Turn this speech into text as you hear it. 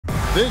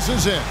This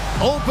is it.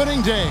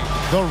 Opening day.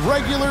 The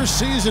regular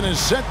season is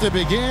set to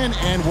begin,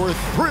 and we're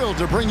thrilled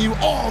to bring you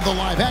all the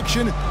live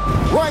action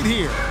right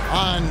here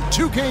on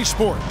 2K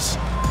Sports.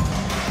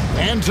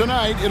 And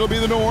tonight, it'll be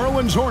the New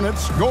Orleans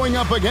Hornets going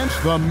up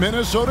against the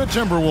Minnesota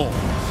Timberwolves.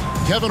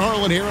 Kevin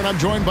Harlan here, and I'm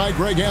joined by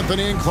Greg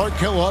Anthony and Clark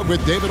Kellogg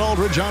with David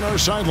Aldridge on our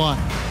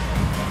sideline.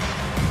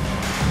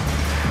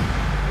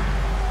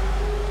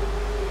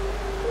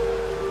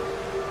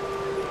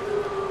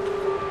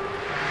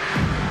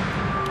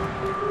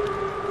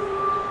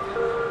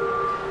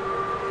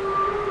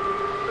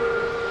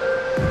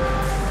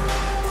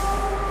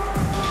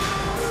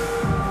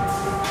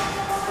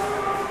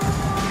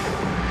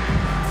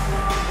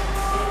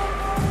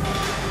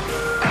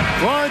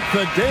 Clark,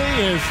 the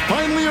day has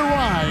finally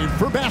arrived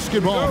for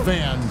basketball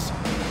fans.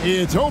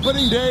 It's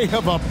opening day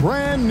of a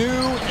brand new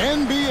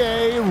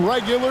NBA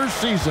regular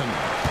season.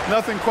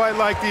 Nothing quite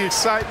like the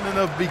excitement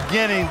of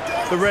beginning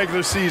the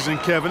regular season,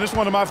 Kevin. It's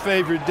one of my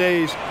favorite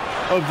days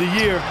of the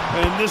year,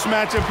 and this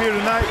matchup here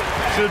tonight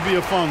should be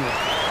a fun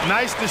one.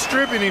 Nice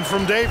distributing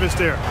from Davis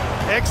there.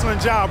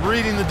 Excellent job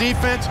reading the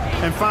defense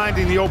and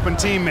finding the open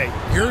teammate.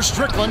 Here's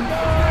Strickland.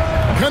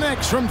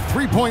 Connects from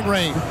three-point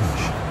range.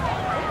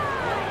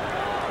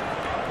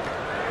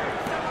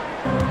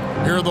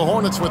 Here are the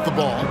Hornets with the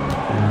ball.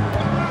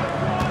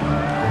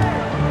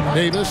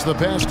 Davis, the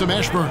pass to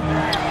Mashburn.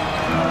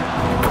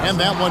 And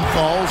that one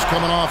falls,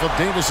 coming off of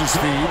Davis's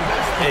feed.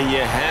 And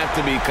you have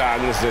to be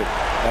cognizant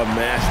of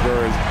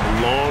Mashburn's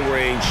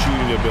long-range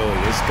shooting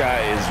ability. This guy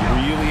is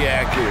really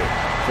accurate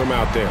from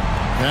out there.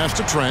 Pass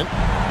to Trent.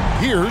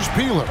 Here's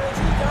Peeler.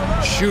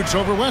 Shoots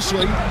over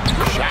Wesley.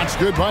 Shot's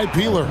good by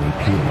Peeler.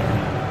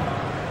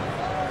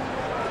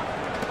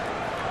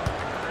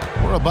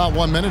 We're about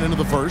 1 minute into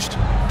the first.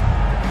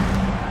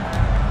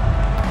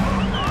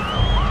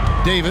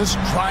 Davis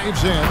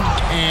drives in,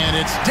 and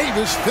it's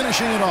Davis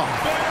finishing it off.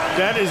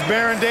 That is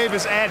Baron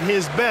Davis at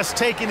his best,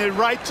 taking it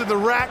right to the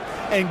rack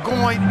and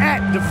going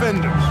at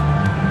defenders.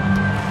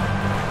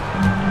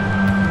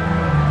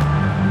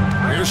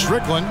 Here's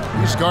Strickland.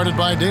 He's guarded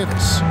by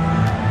Davis.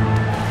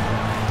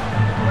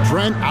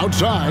 Trent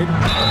outside.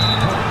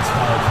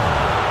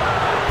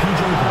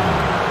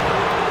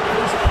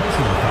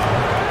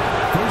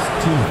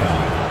 First team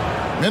foul.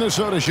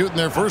 Minnesota shooting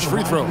their first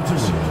free throws.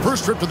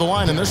 First trip to the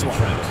line in this one.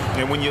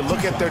 And when you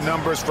look at their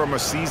numbers from a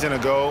season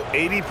ago,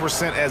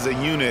 80% as a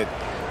unit,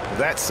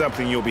 that's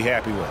something you'll be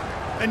happy with.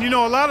 And you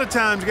know, a lot of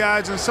times,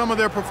 guys, in some of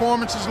their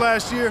performances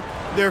last year,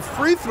 their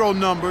free throw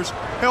numbers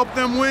helped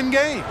them win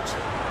games.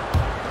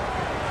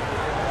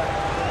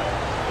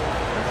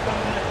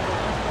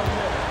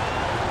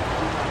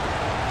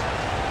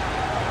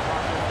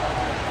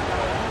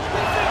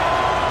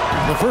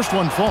 The first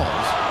one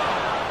falls.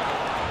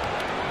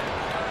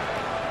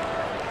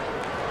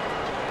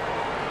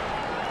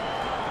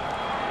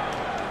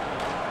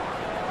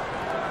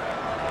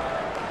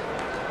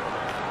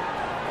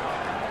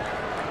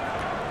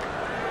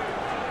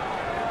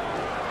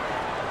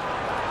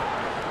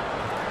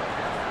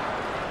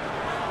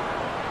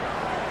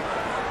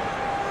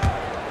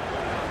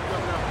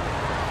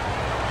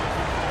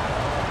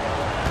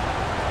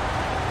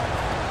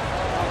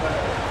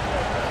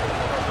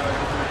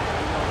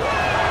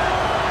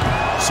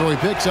 So he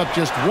picks up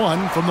just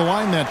one from the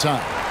line that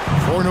time.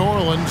 For New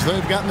Orleans,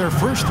 they've gotten their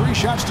first three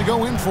shots to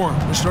go in for him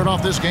to start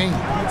off this game.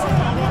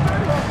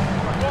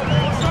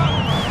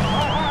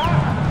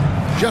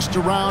 Just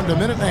around a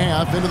minute and a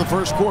half into the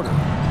first quarter.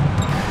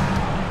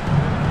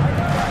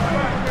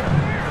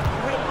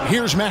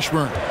 Here's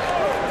Mashburn.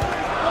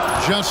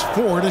 Just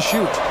 4 to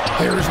shoot.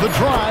 There's the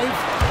drive.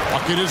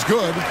 Bucket is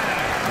good.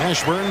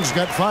 Mashburn's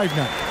got 5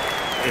 now.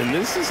 And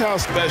this is how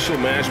special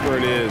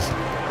Mashburn is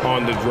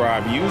on the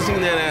drive,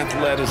 using that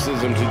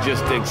athleticism to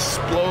just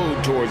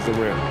explode towards the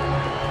rim.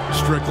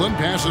 Strickland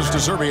passes to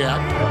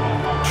Zerbiak.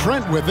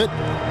 Trent with it.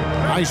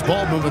 Nice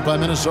ball movement by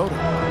Minnesota.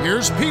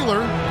 Here's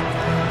Peeler.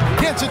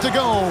 Gets it to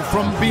go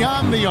from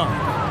beyond the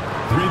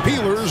arc.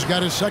 Peeler's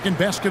got his second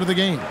basket of the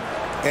game.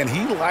 And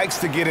he likes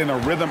to get in a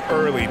rhythm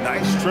early.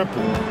 Nice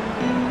triple.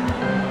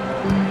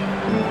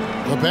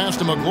 The pass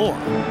to McClure.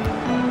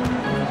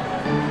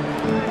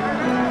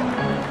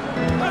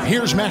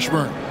 Here's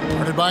Mashburn.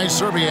 Guarded by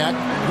Zerbiak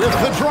with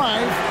the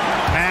drive.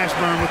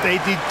 Mashburn with a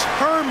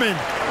determined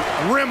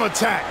rim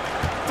attack,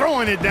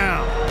 throwing it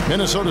down.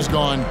 Minnesota's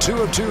gone 2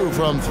 of 2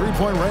 from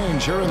three-point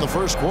range here in the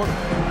first quarter.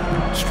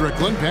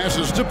 Strickland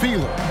passes to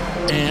Peeler.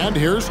 And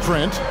here's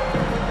Trent.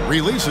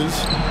 Releases.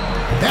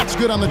 That's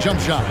good on the jump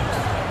shot.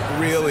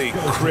 Really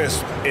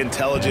crisp,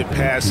 intelligent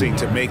passing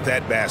to make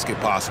that basket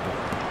possible.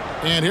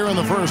 And here in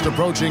the first,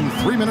 approaching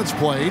 3 minutes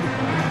played.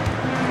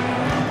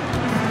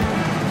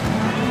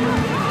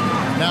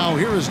 Now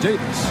here is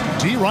Davis.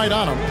 D right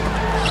on him.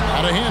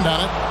 Got a hand on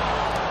it.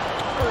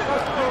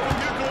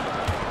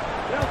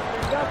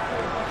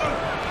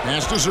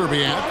 Pass to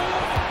Zerbiak.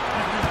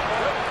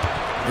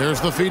 There's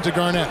the feed to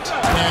Garnett.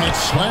 And it's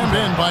slammed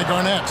in by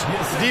Garnett.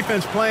 The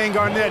defense playing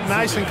Garnett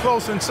nice and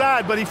close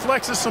inside, but he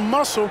flexes some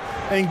muscle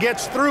and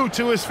gets through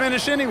to his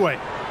finish anyway.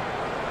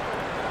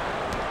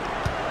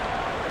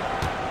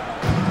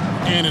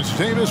 And it's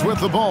Davis with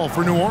the ball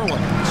for New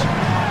Orleans.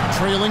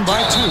 Trailing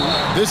by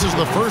 2. This is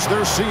the first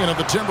they're seeing of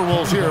the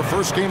Timberwolves here.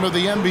 First game of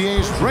the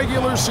NBA's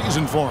regular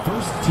season for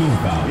them.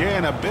 Yeah,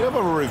 and a bit of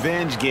a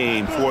revenge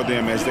game for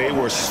them as they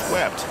were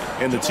swept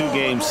in the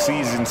 2-game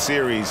season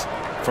series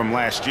from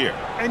last year.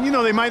 And, you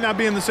know, they might not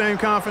be in the same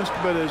conference,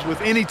 but as with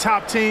any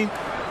top team,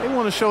 they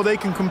want to show they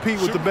can compete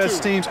with the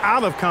best teams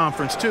out of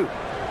conference, too.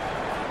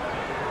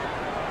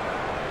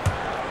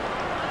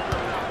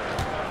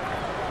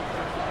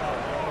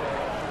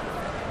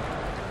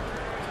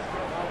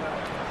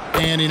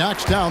 And he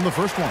knocks down the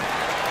first one.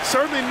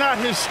 Certainly not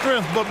his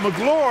strength, but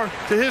McGlure,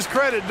 to his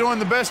credit, doing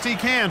the best he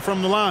can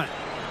from the line.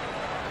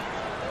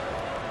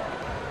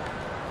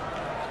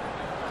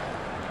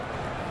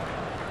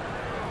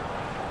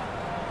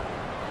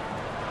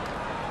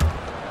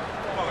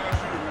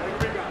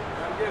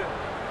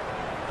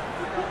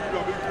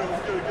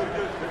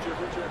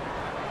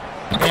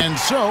 And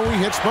so he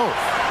hits both.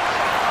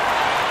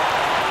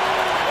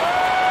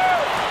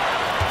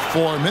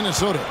 For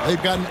Minnesota,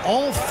 they've gotten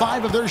all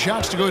 5 of their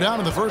shots to go down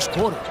in the first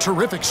quarter.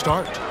 Terrific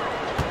start.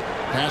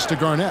 Pass to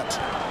Garnett.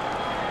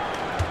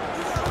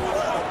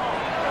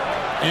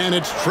 And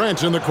it's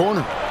Trent in the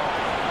corner.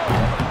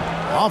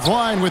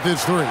 Offline with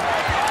his 3.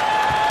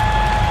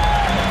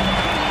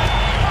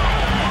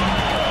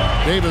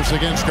 Davis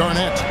against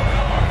Garnett.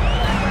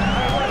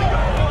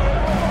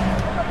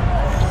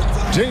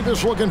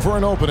 Davis looking for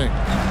an opening.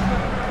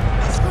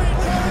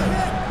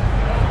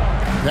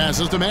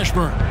 Passes to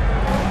Mashburn.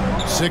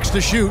 6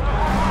 to shoot.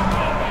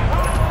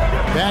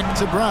 Back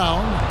to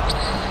Brown.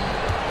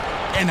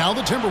 And now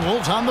the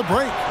Timberwolves on the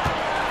break.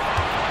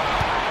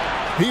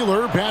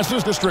 Peeler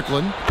passes to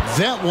Strickland.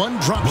 That one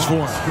drops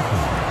for him.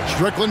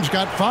 Strickland's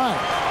got 5.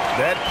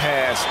 That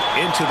pass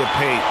into the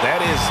paint,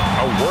 that is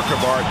a work of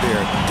art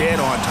there,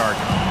 dead on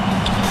target.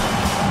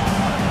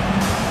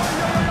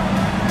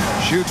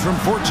 Shoots from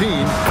 14,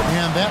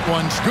 and that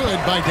one's good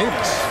by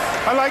Davis.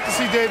 I like to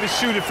see Davis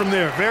shoot it from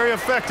there. Very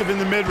effective in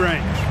the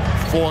mid-range.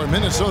 For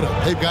Minnesota,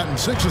 they've gotten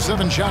 6 or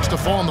 7 shots to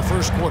fall in the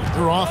first quarter.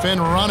 They're off and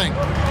running.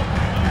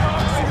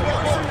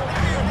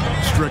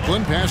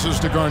 Strickland passes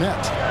to Garnett.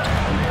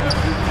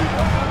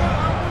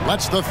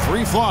 Lets the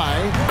 3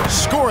 fly.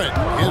 Score it.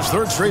 His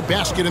 3rd straight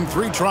basket in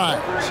 3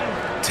 tries.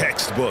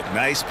 Textbook.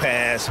 Nice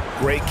pass.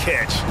 Great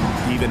catch.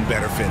 Even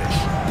better finish.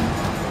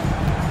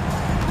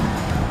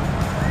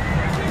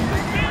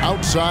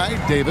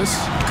 Outside, Davis.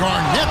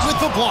 Garnett with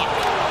the block.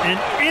 An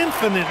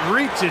infinite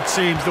reach, it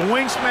seems. The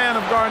wingspan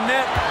of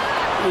Garnett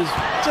is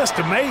just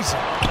amazing.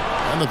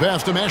 And the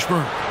pass to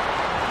Mashburn.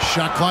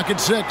 Shot clock at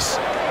 6.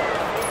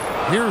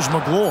 Here's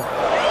McGlure.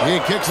 He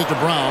kicks it to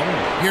Brown.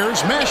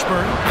 Here's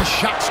Mashburn. The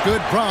shot's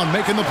good. Brown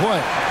making the play.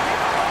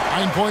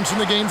 9 points in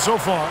the game so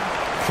far.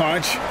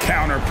 Punch,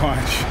 counter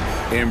punch.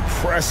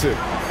 Impressive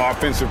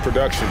offensive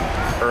production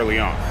early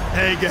on.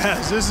 Hey,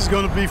 guys, this is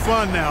going to be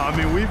fun now. I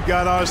mean, we've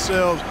got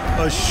ourselves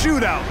a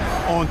shootout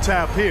on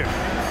tap here.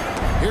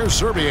 Here's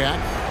Serbiak.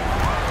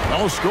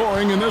 No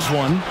scoring in this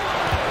one.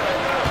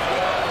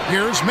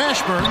 Here's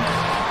Mashburn.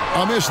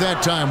 A miss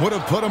that time. Would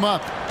have put him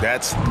up.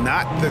 That's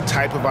not the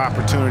type of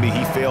opportunity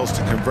he fails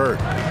to convert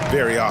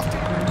very often.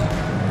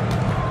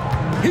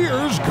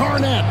 Here's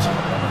Garnett.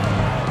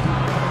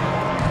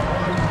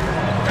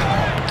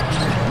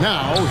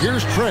 Now,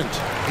 here's Trent.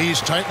 He's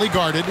tightly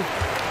guarded.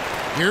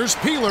 Here's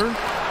Peeler.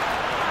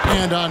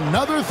 And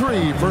another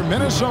 3 for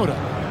Minnesota.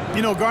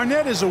 You know,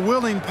 Garnett is a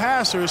willing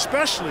passer,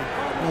 especially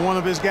when one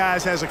of his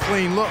guys has a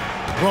clean look.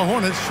 The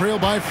Hornets trail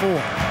by 4.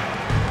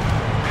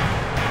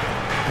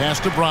 Pass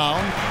to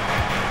Brown.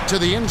 To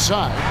the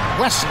inside.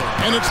 Wesley.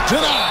 And it's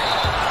denied.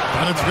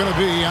 And it's going to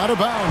be out of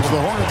bounds. The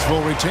Hornets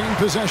will retain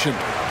possession.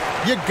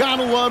 You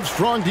gotta love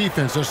strong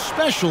defense,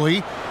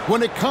 especially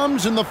when it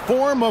comes in the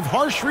form of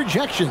harsh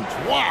rejections.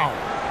 Wow.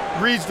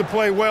 Reads the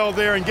play well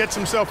there and gets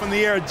himself in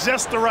the air at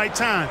just the right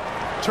time.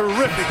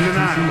 Terrific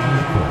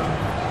denial.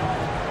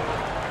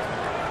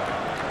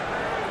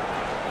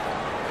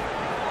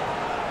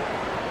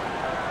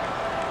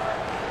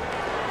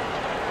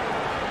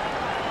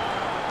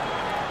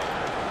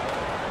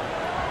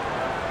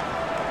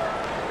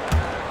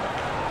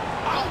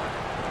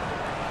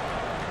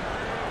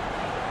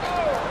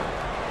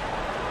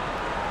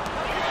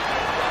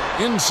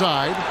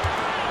 Inside.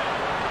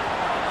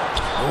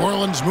 New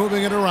Orleans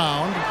moving it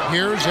around.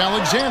 Here's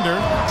Alexander.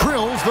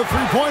 Drills the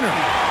 3-pointer.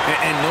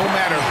 And no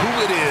matter who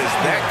it is,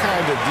 that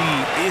kind of D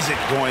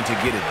isn't going to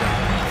get it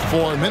done.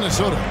 For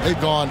Minnesota, they've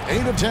gone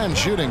 8 of 10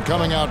 shooting,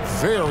 coming out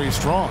very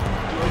strong.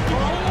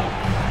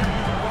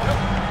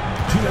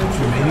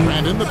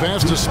 Brandon, the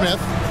pass to Smith.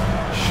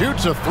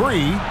 Shoots a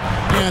 3.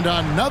 And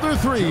another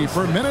 3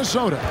 for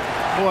Minnesota.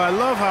 Boy, I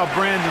love how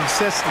Brandon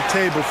sets the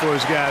table for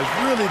his guys.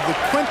 Really the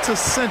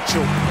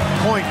quintessential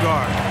point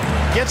guard.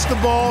 Gets the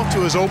ball to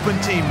his open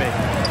teammate.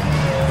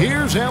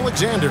 Here's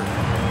Alexander.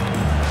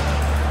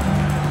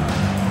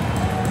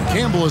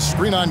 Campbell is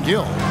screen on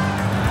Gill.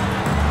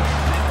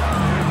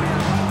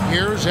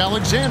 Here's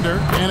Alexander,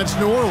 and it's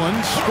New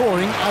Orleans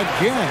scoring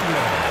again.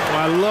 Well,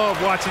 I love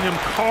watching him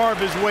carve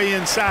his way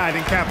inside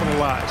and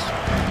capitalize.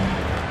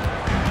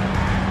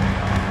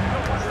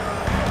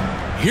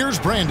 Here's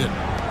Brandon.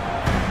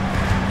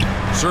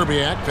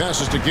 Serbiak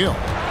passes to Gill.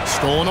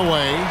 Stolen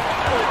away.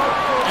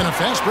 And a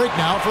fast break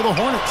now for the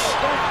Hornets.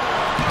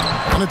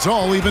 And it's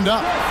all evened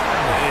up.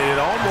 And it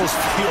almost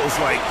feels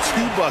like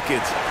 2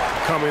 buckets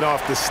coming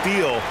off the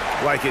steal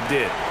like it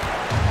did.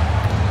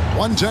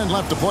 1:10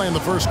 left to play in the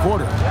first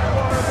quarter.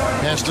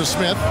 Pass to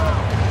Smith.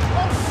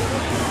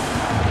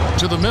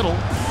 To the middle.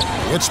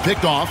 It's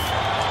picked off.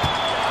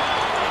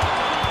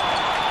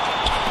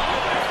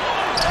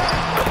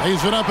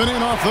 Lays it up and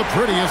in off the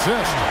pretty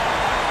assist.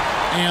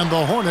 And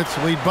the Hornets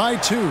lead by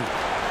 2.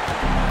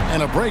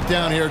 And a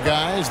breakdown here,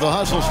 guys. The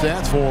hustle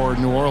stats for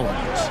New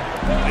Orleans.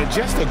 And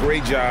just a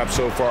great job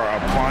so far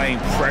applying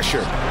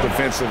pressure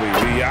defensively.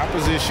 The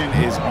opposition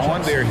is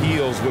on their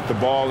heels with the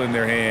ball in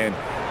their hand.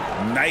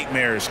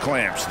 Nightmares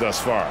clamps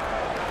thus far.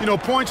 You know,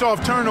 points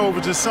off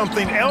turnovers is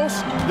something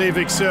else they've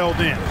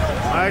excelled in.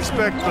 I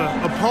expect the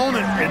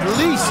opponent at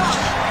least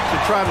to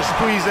try to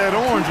squeeze that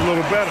orange a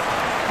little better.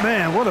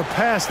 Man, what a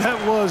pass that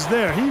was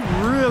there. He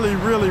really,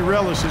 really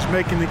relishes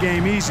making the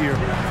game easier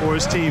for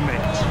his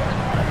teammates.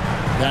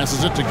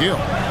 Passes it to Gill.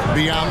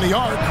 Beyond the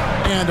arc.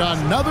 And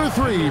another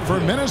 3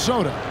 for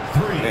Minnesota.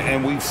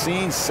 And we've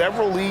seen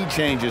several lead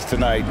changes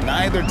tonight.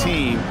 Neither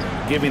team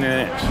giving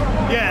an inch.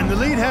 Yeah, and the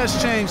lead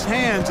has changed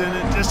hands, and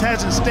it just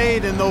hasn't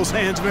stayed in those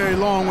hands very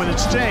long when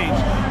it's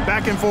changed.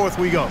 Back and forth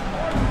we go.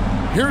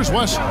 Here's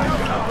Wesley.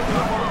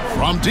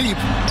 From deep.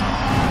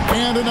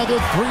 And another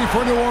 3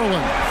 for New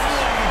Orleans.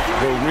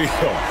 The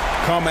real.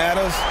 Come at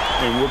us,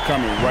 and we're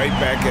coming right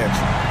back at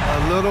you.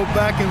 A little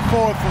back and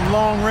forth from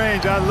long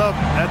range. I love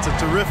it. That's a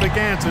terrific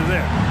answer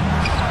there.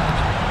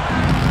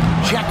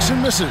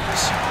 Jackson misses.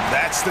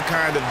 That's the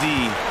kind of D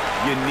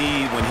you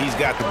need when he's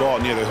got the ball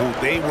near the hoop.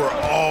 They were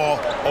all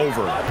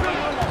over.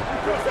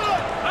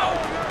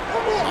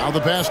 Now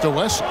the pass to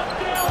Wesley.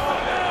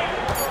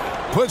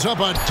 Puts up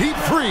a deep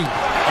 3.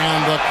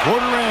 And the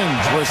quarter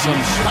ends with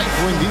some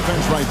stifling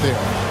defense right there.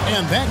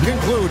 And that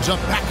concludes a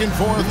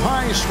back-and-forth,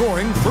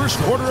 high-scoring first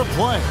quarter of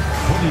play.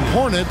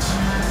 Hornets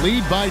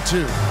lead by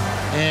 2.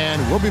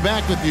 And we'll be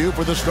back with you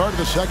for the start of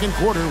the second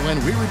quarter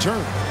when we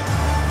return.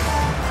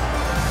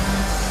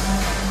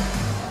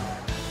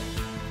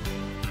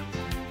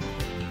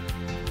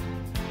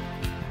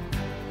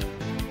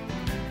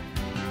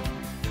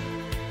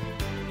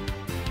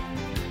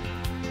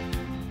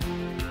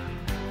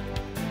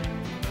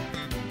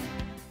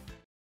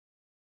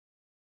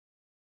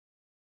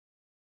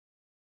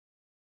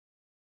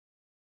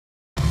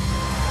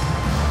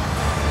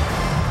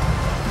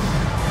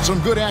 Some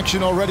good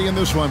action already in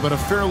this one, but a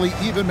fairly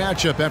even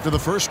matchup after the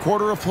first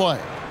quarter of play.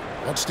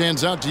 What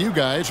stands out to you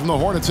guys from the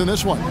Hornets in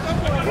this one?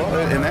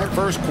 Well, in that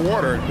first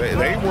quarter,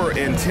 they were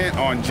intent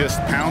on just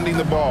pounding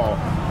the ball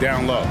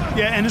down low.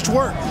 Yeah, and it's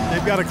worked.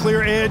 They've got a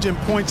clear edge and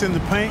points in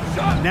the paint.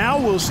 Now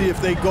we'll see if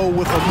they go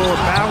with a more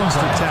balanced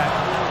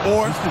attack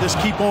or just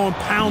keep on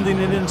pounding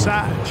it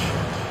inside.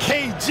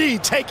 KG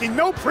taking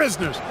no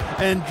prisoners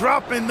and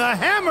dropping the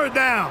hammer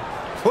down.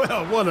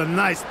 Well, what a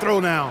nice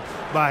throwdown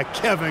by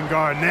Kevin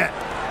Garnett.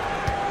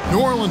 New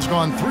Orleans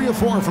gone 3 of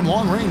 4 from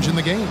long range in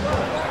the game.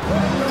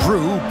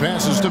 Drew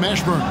passes to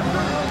Mashburn.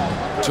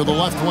 To the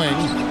left wing.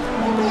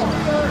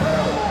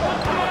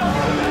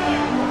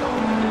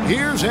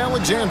 Here's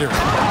Alexander.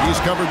 He's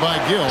covered by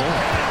Gill.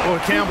 Boy,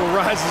 Campbell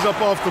rises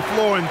up off the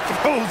floor and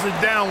throws it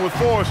down with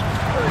force,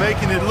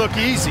 making it look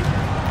easy.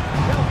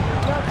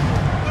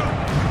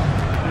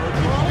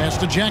 Pass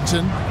to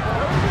Jackson.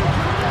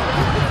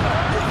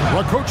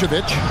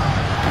 Rakocevic.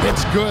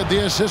 It's good.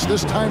 The assist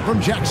this time from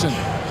Jackson.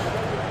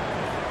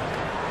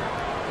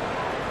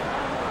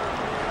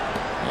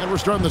 And we're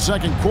starting the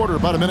second quarter,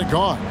 about a minute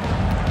gone.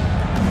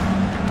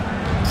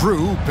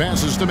 Drew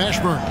passes to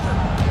Mashburn.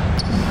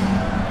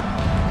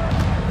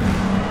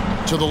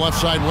 To the left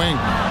side wing.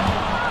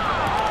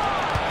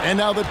 And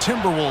now the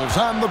Timberwolves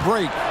on the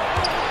break.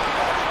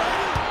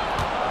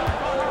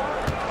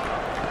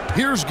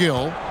 Here's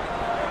Gill.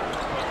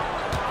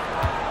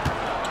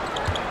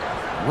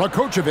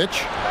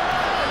 Rakocevic.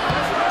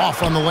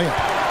 Off on the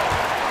layup.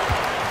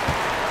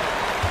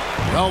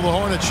 Well, the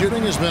Hornet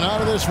shooting has been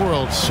out of this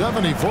world.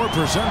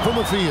 74% from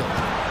the field.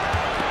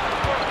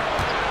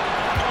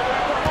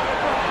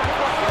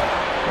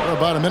 We're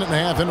about a minute and a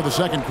half into the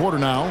second quarter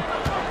now.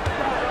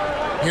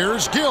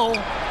 Here's Gill.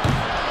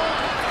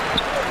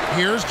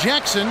 Here's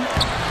Jackson.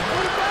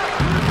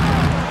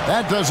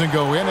 That doesn't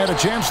go in. Had a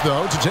chance,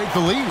 though, to take the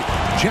lead.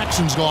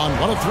 Jackson's gone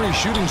 1 of 3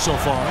 shooting so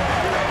far.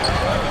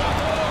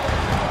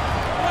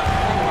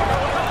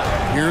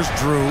 Here's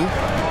Drew.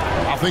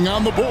 Nothing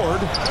on the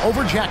board.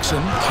 Over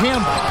Jackson.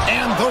 Campbell.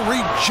 And the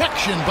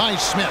rejection by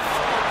Smith.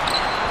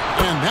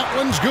 And that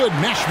one's good.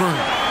 Mashburn.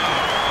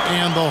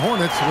 And the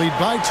Hornets lead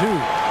by 2.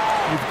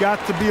 You've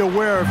got to be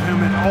aware of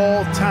him at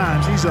all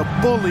times. He's a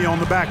bully on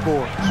the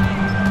backboards.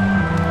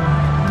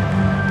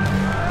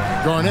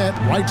 Garnett,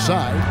 right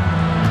side.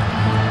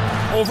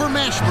 Over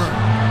Mashburn.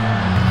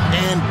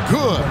 And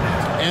good,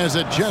 as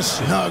it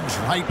just snugs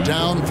right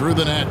down through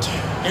the net.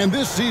 And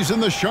this season,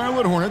 the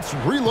Charlotte Hornets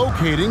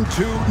relocating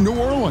to New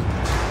Orleans.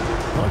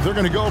 Well, they're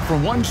going to go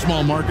from one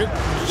small market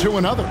to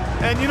another.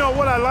 And you know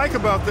what I like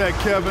about that,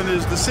 Kevin,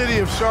 is the city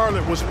of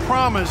Charlotte was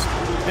promised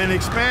an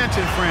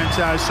expansion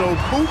franchise. So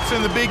hoops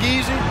in the Big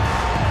Easy,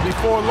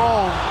 before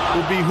long,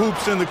 will be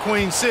hoops in the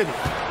Queen City.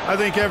 I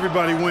think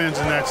everybody wins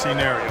in that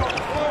scenario.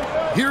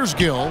 Here's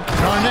Gill,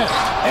 Garnett,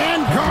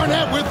 and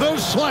Garnett with the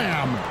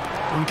slam.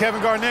 When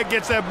Kevin Garnett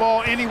gets that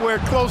ball anywhere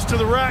close to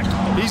the rack,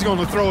 he's going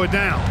to throw it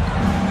down.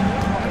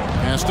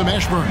 Pass to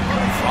Mashburn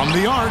from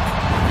the arc.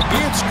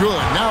 It's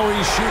good. Now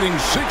he's shooting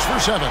 6 for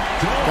 7.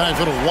 Guys,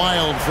 what a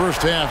wild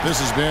first half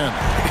this has been.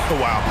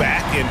 Wow,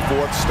 back and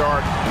forth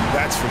start,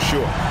 that's for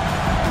sure.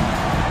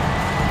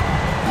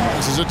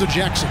 This is it to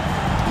Jackson.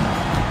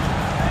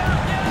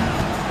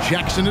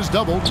 Jackson is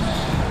doubled.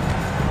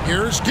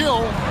 Here's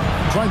Gill.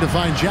 Trying to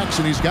find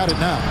Jackson. He's got it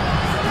now.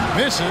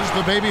 Misses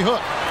the baby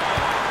hook.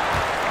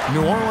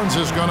 New Orleans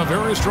has gone a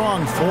very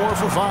strong 4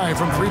 for 5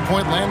 from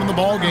three-point land in the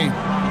ball game.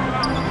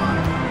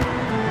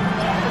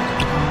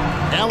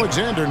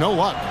 Alexander, no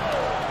luck.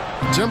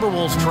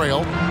 Timberwolves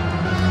trail.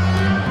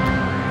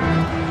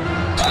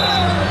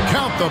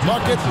 Count the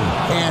bucket,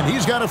 and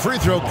he's got a free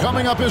throw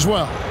coming up as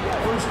well.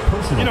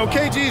 You know,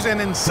 KG's an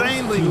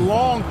insanely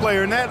long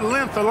player, and that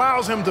length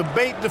allows him to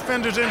bait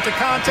defenders into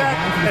contact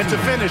and to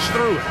finish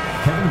through it.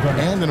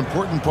 And an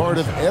important part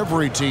of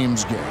every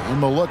team's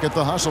game, a look at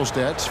the hustle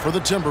stats for the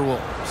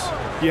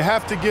Timberwolves. You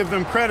have to give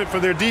them credit for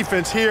their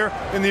defense here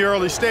in the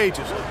early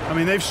stages. I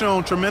mean, they've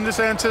shown tremendous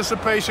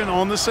anticipation,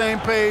 on the same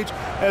page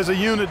as a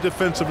unit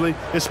defensively,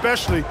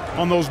 especially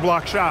on those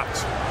block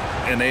shots.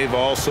 And they've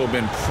also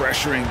been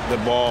pressuring the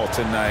ball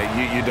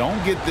tonight. You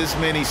don't get this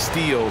many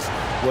steals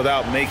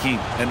without making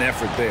an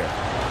effort there.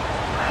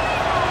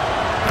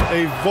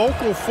 A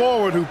vocal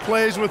forward who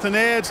plays with an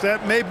edge,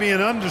 that may be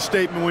an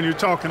understatement when you're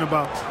talking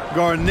about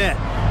Garnett.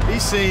 He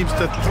seems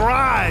to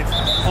thrive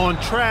on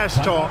trash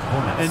talk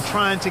and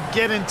trying to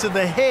get into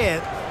the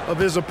head of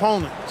his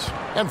opponents.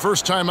 And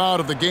first time out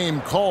of the game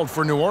called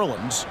for New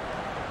Orleans.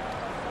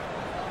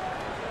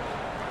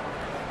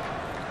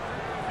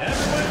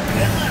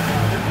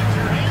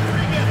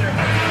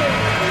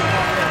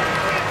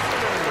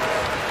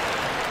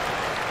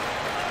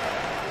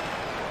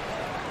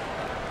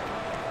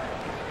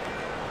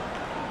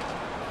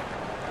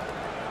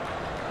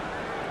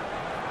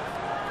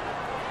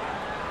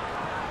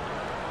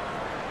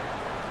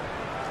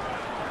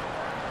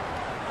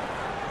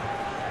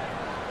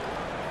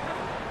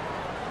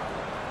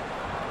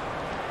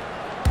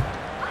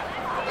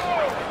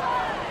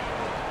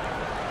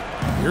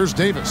 Here's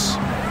Davis.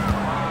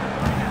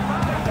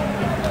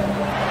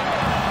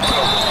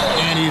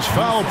 And he's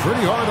fouled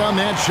pretty hard on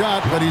that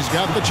shot, but he's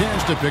got the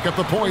chance to pick up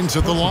the points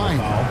at the line.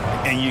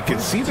 And you can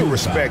see the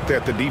respect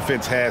that the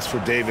defense has for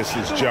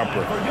Davis's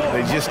jumper.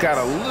 They just got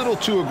a little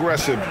too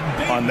aggressive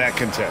on that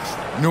contest.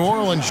 New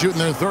Orleans shooting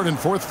their third and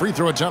fourth free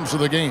throw attempts of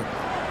the game.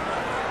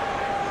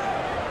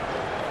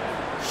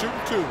 Shoot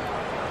 2.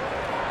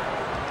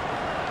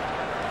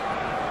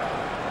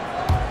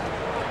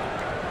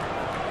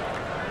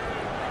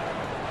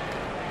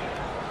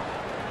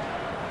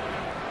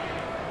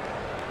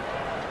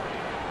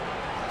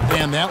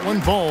 And that one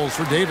falls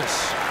for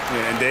Davis.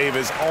 Yeah, and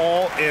Davis,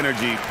 all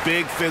energy,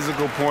 big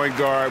physical point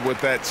guard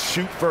with that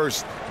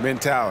shoot-first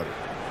mentality.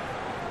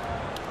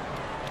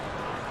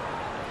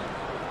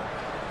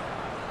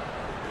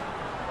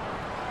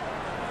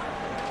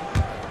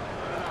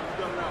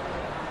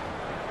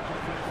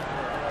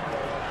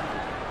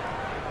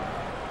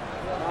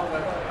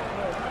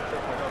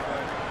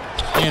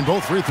 And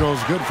both free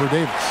throws good for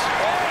Davis.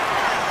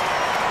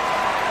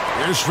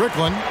 Here's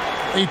Strickland.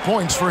 8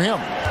 points for him.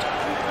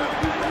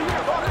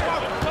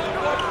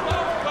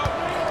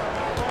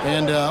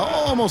 And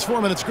almost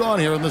 4 minutes gone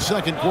here in the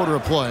second quarter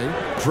of play.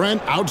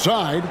 Trent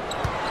outside.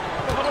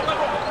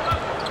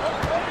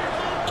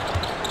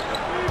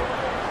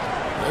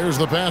 There's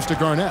the pass to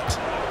Garnett.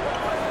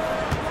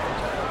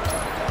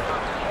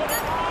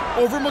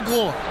 Over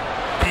McGlory.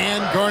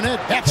 And Garnett,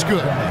 that's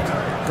good.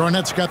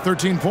 Garnett's got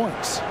 13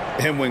 points.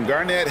 And when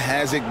Garnett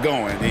has it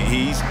going,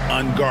 he's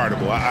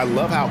unguardable. I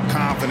love how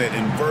confident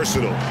and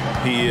versatile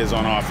he is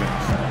on offense.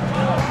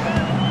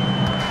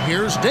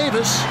 Here's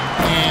Davis,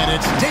 and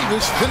it's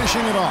Davis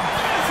finishing it off.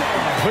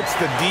 Puts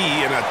the D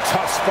in a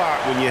tough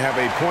spot when you have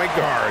a point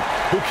guard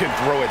who can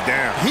throw it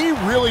down. He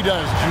really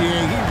does,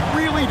 G.A. He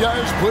really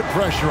does put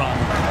pressure on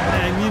him.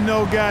 And you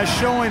know, guys,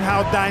 showing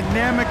how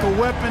dynamic a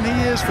weapon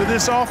he is for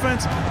this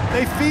offense,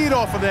 they feed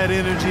off of that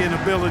energy and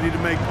ability to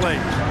make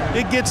plays.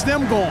 It gets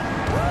them going.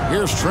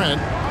 Here's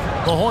Trent.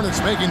 The Hornets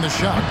making the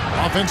shot.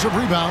 Offensive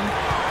rebound.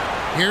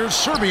 Here's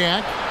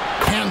Serbiak.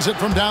 Hands it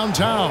from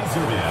downtown.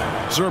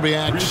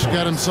 Serbiak's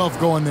got himself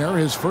going there.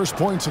 His first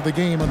points of the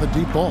game on the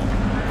deep ball.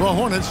 The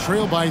Hornets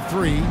trail by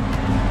 3.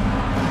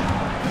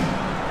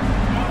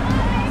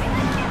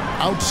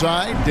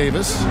 Outside,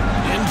 Davis.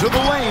 Into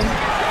the lane.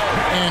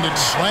 And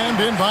it's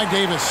slammed in by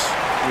Davis.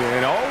 Yeah,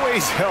 it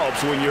always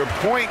helps when your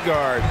point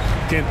guard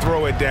can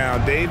throw it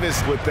down.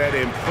 Davis, with that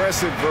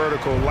impressive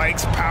vertical,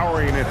 likes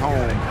powering it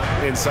home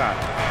inside.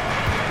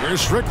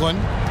 Here's Strickland.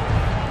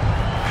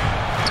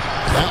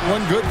 That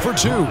one good for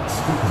 2.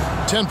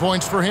 10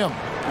 points for him.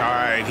 All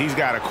right, he's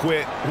got to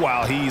quit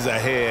while he's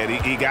ahead.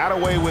 He got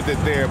away with it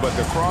there, but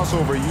the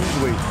crossover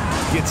usually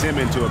gets him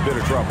into a bit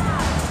of trouble.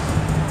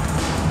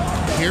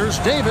 Here's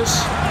Davis.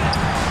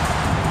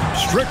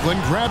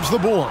 Strickland grabs the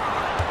board.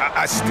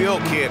 I still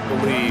can't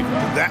believe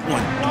that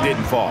one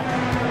didn't fall.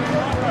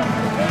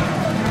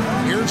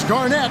 Here's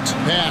Garnett.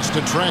 Pass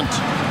to Trent.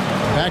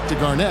 Back to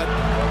Garnett.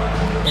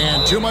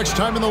 And too much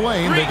time in the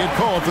lane. They get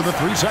called for the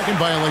 3-second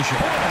violation.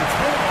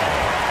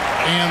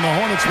 And the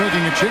Hornets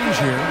making a change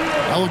here.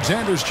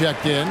 Alexander's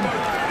checked in.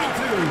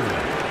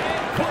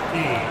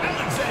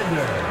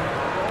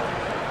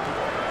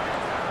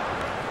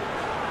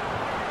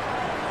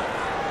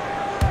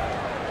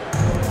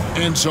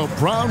 And so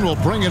Brown will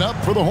bring it up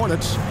for the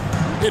Hornets.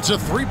 It's a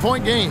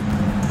 3-point game.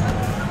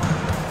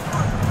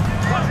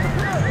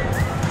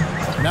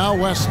 Now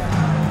Wesley.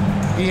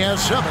 He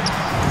has 7.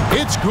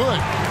 It's good.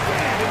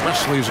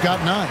 Wesley's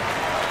got 9.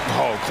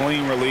 Oh,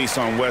 clean release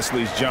on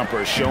Wesley's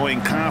jumper,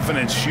 showing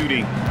confidence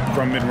shooting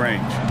from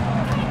mid-range.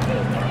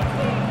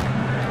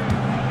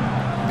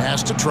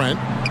 Pass to Trent.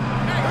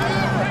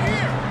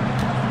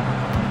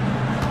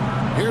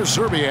 Here's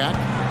Zerbiak,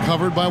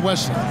 covered by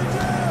Wesley.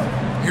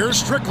 Here's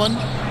Strickland.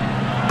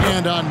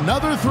 And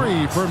another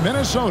 3 for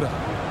Minnesota.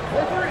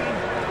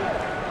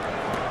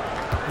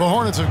 The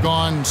Hornets have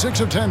gone 6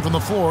 of 10 from the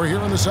floor here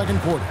in the second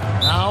quarter.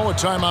 Now a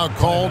timeout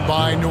called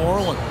by New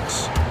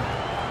Orleans.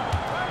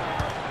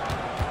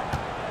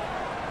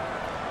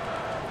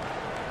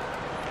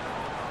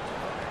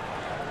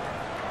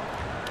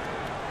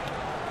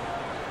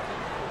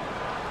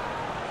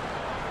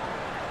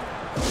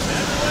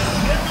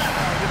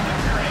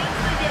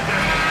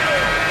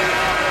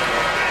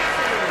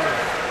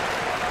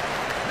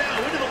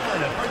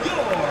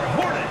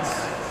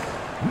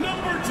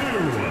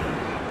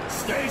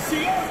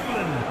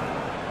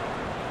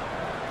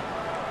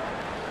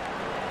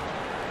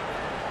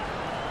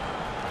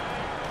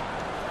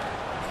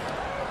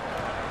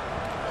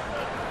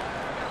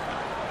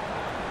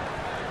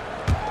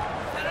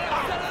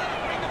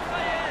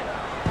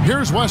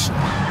 Here's Wesley.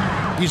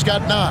 He's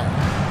got 9.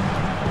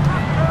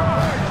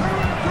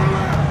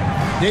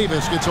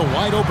 Davis gets a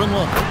wide open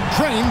look.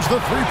 Trains the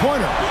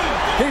 3-pointer.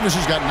 Davis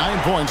has got 9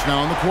 points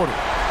now in the quarter.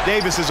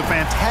 Davis is a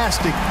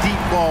fantastic deep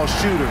ball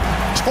shooter,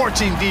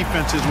 torching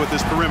defenses with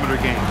his perimeter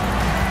game.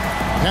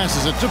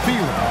 Passes it to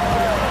Peeler.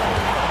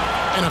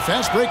 And a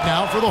fast break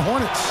now for the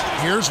Hornets.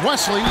 Here's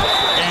Wesley,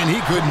 and he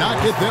could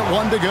not get that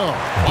one to go.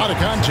 Out of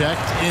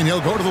contact, and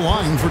he'll go to the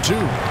line for 2.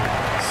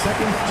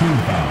 Second team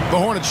foul. The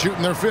Hornets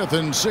shooting their 5th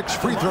and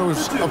 6th free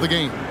throws of the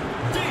game.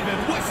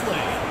 David Wesley.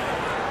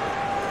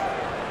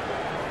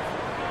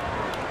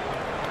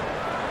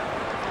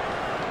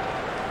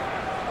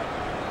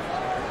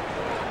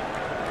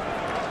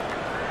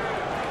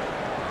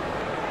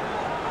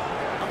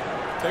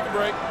 Take a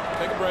break.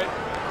 Take a break.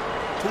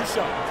 2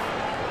 shots.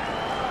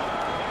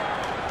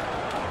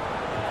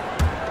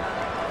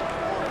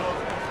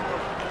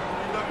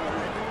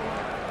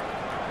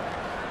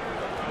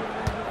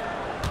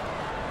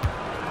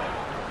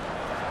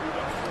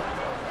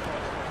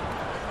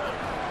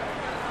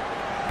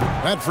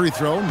 That free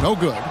throw, no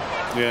good.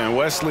 Yeah, and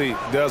Wesley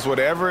does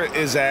whatever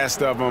is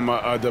asked of him,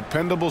 a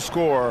dependable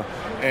scorer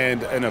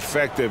and an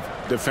effective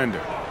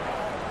defender.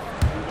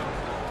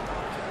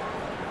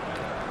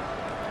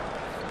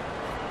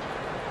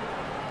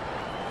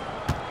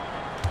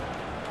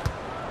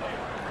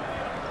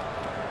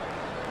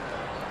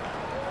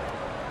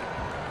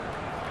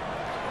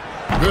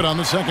 Good on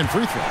the second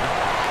free throw.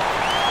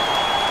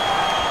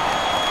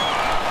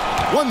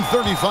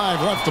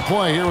 1:35 left to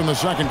play here in the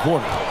second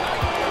quarter.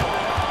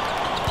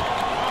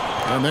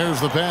 And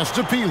there's the pass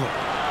to Peeler.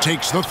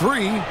 Takes the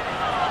 3.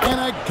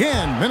 And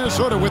again,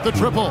 Minnesota with the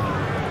triple.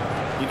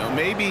 You know,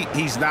 maybe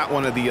he's not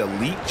one of the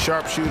elite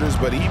sharpshooters,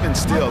 but even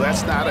still,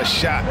 that's not a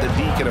shot that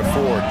he can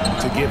afford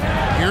to give him.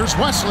 Here's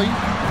Wesley.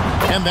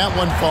 And that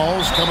one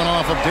falls coming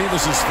off of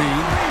Davis's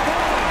feed.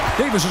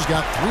 Davis has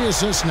got 3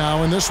 assists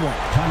now in this one.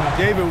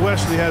 David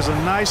Wesley has a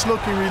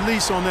nice-looking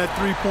release on that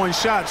 3-point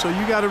shot, so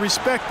you got to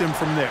respect him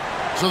from there.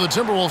 So the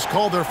Timberwolves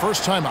called their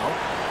first timeout.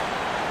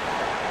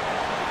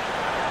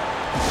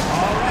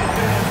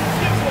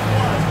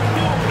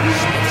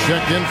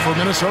 Checked in for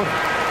Minnesota.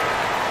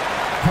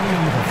 Coming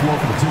on the floor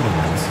for the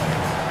Timberwolves,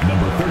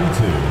 number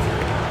 32,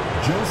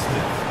 Joe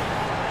Smith.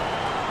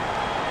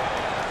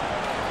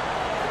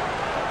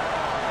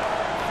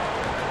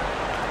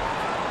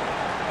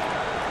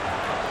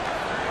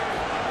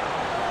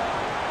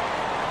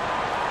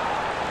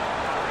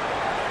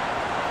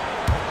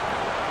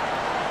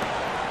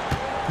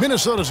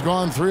 Minnesota's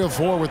gone 3 of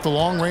 4 with the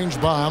long-range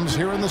bombs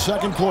here in the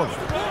second quarter.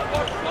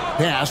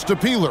 Pass to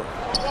Peeler.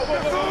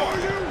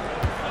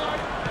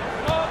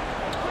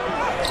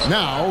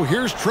 Now,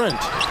 here's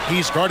Trent.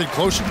 He's guarded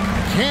close.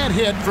 Can't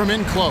hit from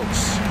in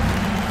close.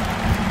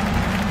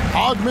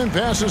 Ogman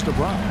passes to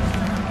Brown.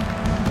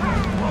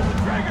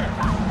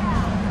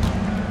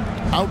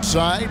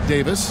 Outside,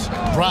 Davis.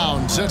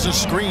 Brown sets a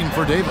screen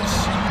for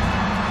Davis.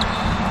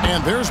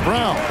 And there's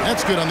Brown.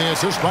 That's good on the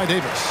assist by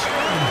Davis.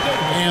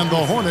 And the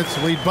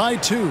Hornets lead by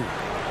 2.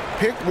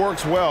 Pick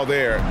works well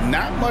there.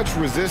 Not much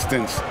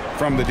resistance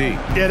from the D.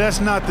 Yeah, that's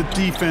not the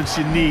defense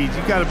you need.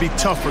 You got to be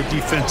tougher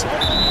defensively.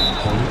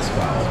 Hornets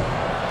foul.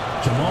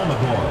 Jamal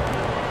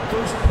McGuire.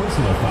 First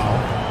personal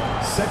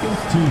foul. Second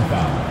team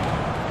foul.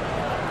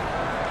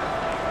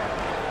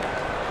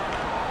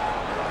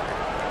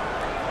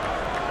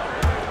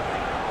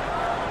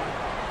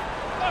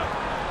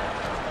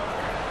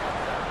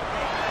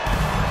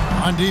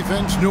 On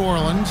defense, New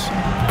Orleans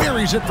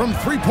buries it from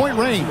three-point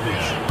range.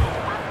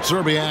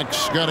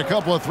 Serbiak's got a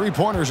couple of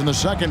three-pointers in the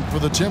second for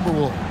the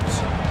Timberwolves.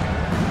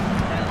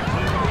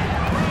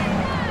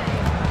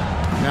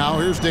 Now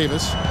here's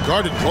Davis,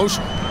 guarded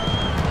closely.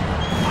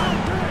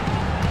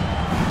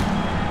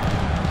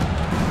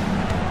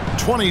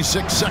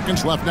 26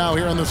 seconds left now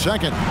here in the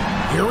second.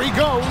 Here he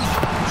goes.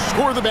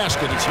 Score the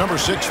basket. It's number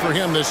 6 for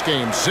him this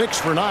game. 6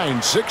 for 9,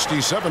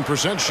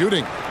 67%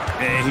 shooting.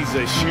 And he's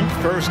a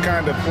shoot-first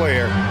kind of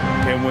player.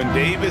 And when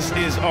Davis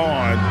is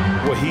on,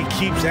 well, he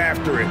keeps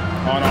after it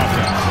on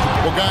offense.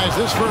 Well, guys,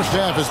 this first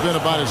half has been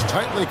about as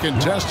tightly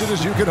contested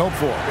as you could hope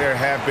for. There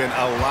have been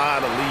a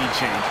lot of lead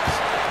changes.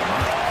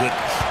 My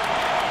goodness.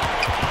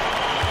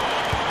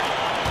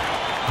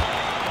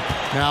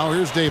 Now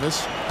here's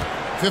Davis.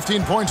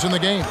 15 points in the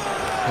game.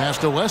 Pass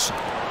to Wesley.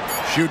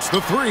 Shoots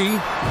the 3.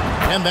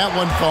 And that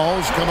one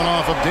falls coming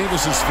off of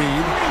Davis's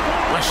feed.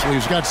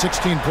 Wesley's got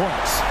 16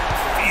 points.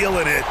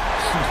 Feeling it.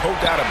 No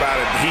doubt about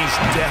it. He's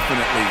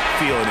definitely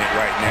feeling it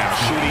right now.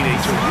 Shooting a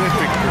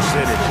terrific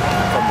percentage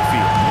from the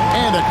field.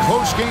 And a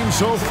close game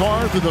so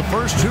far through the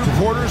first 2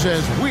 quarters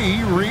as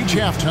we reach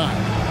halftime.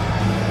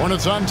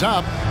 Hornets on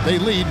top. They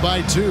lead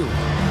by 2.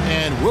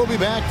 And we'll be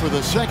back for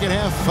the second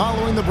half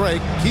following the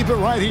break. Keep it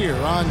right here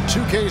on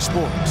 2K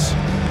Sports.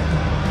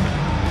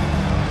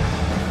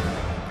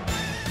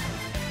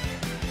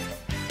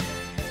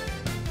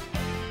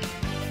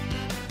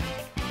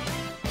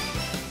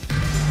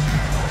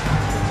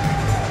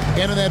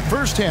 And in that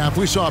first half,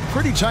 we saw a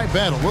pretty tight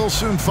battle. We'll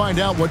soon find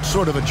out what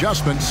sort of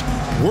adjustments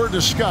were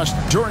discussed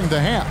during the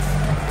half.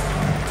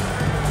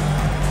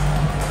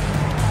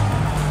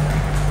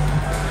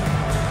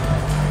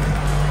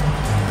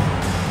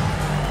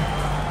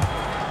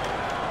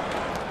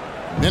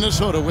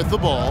 Minnesota with the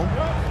ball,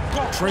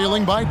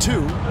 trailing by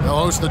 2. They'll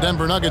host the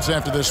Denver Nuggets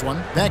after this one.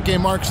 That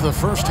game marks the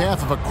first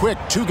half of a quick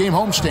 2-game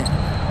homestand.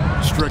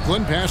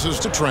 Strickland passes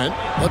to Trent.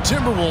 The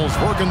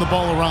Timberwolves working the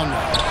ball around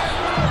now.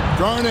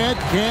 Garnett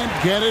can't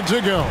get it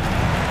to go.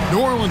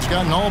 New Orleans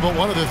gotten all but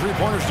one of the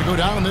three-pointers to go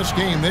down in this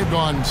game. They've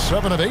gone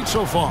 7 of 8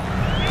 so far.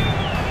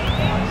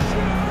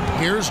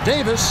 Here's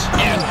Davis,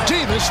 and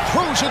Davis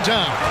throws it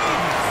down.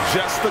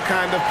 Just the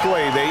kind of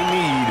play they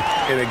need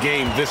in a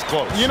game this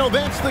close. You know,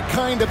 that's the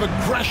kind of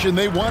aggression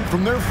they want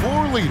from their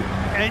floor leader.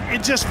 And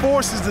it just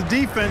forces the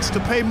defense to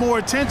pay more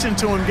attention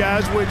to him,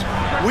 guys, which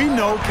we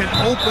know can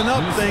open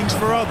up things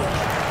for others.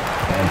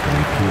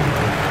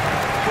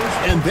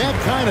 And that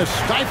kind of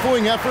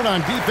stifling effort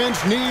on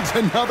defense needs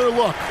another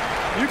look.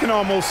 You can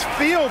almost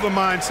feel the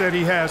mindset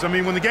he has. I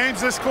mean, when the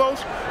game's this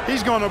close,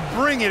 he's going to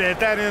bring it at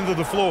that end of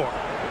the floor.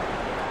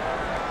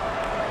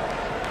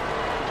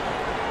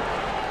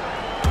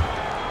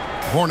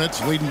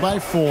 Hornets leading by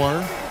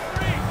 4.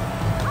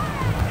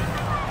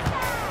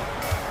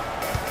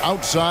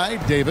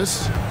 Outside,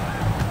 Davis.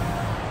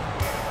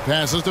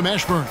 Passes to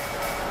Mashburn.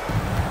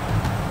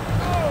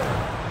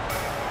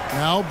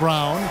 Now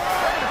Brown.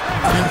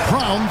 And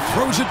Brown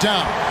throws it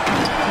down.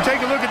 You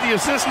take a look at the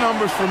assist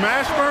numbers for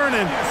Mashburn,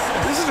 and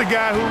this is a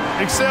guy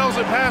who excels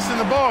at passing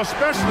the ball,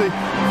 especially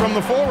from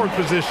the forward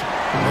position.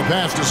 The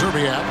pass to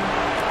Serbiak.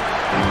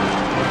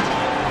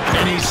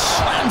 And he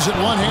slams it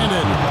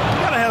one-handed.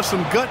 You gotta have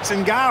some guts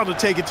and guile to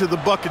take it to the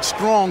bucket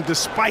strong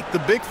despite the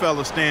big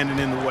fella standing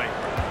in the way.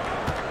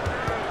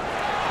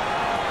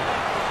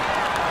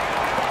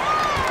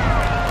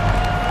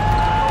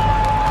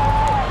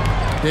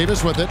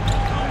 Davis with it.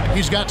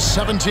 He's got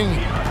 17.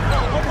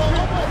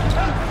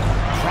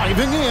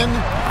 Driving in.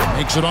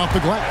 Makes it off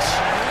the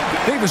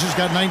glass. Davis has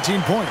got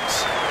 19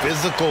 points.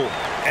 Physical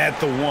at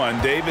the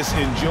 1. Davis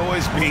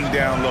enjoys being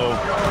down low.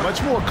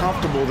 Much more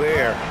comfortable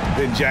there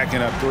than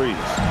jacking up threes.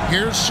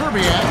 Here's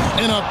Serbiak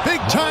in a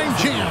big-time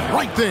jam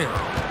right there.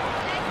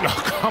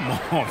 Oh, come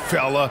on,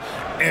 fella.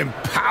 And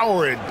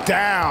power it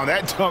down.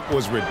 That dunk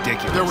was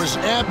ridiculous. There was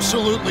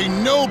absolutely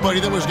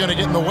nobody that was going to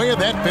get in the way of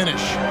that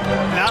finish.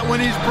 Not when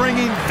he's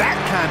bringing that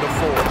kind of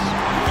force.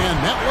 And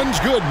that one's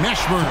good.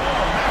 Mashburn.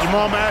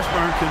 Jamal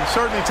Mashburn can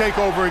certainly take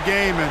over a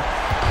game, and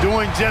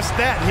doing just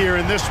that here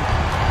in this one.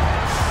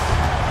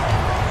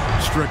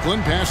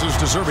 Strickland passes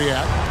to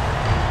Serbiak.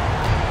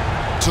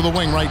 To the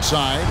wing right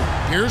side.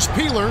 Here's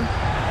Peeler.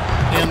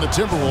 And the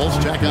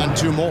Timberwolves tack on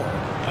 2 more.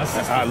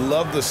 I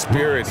love the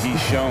spirit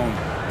he's shown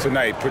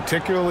tonight,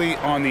 particularly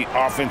on the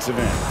offensive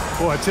end.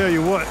 Boy, I tell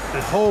you what,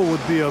 the hole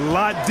would be a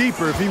lot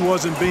deeper if he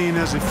wasn't being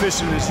as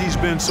efficient as he's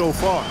been so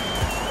far.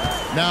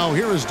 Now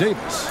here is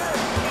Davis.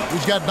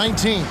 He's got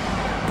 19.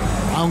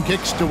 Brown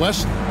kicks to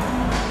Wesley.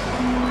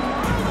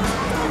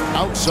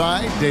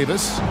 Outside,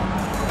 Davis.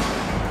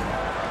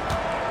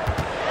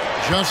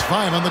 Just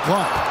 5 on the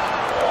clock.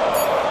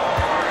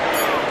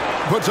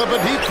 Puts up a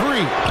deep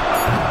 3.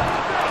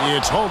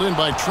 It's hauled in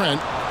by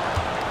Trent.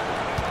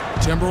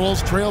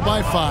 Timberwolves trail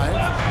by 5.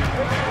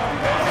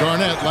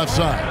 Garnett left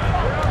side.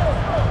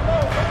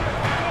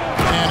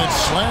 And it's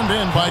slammed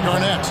in by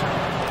Garnett.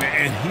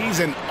 And he's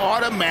an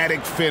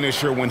automatic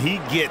finisher when he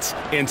gets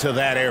into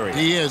that area.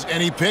 He is,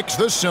 and he picks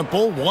the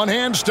simple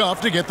one-hand stuff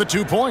to get the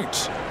 2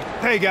 points.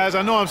 Hey, guys,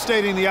 I know I'm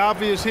stating the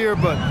obvious here,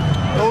 but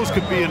those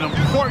could be an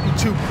important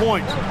 2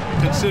 points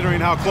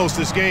considering how close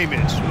this game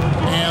is.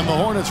 And the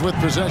Hornets with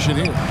possession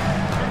here.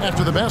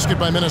 After the basket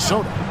by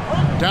Minnesota.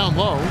 Down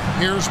low,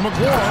 here's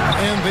McGlory,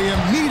 and they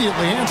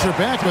immediately answer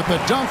back with the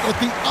dunk at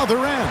the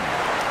other end.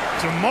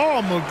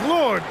 Jamal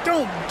McGlory,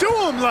 don't do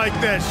him like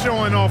that,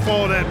 showing off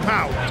all that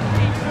power.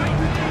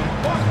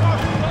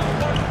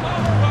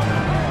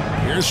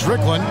 Here's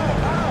Strickland,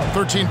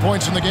 13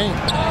 points in the game.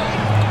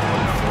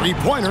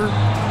 3-pointer,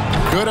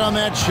 good on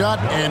that shot,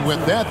 and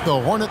with that,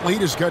 the Hornet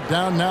lead is cut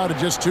down now to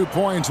just 2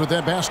 points with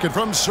that basket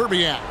from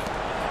Serbiak.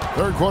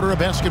 Third quarter of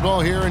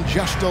basketball here, and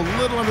just a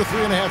little under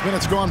 3.5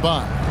 minutes gone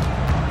by.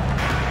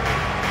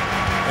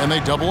 And they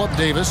double up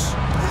Davis.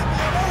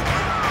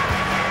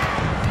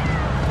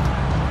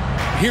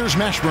 Here's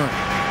Mashburn,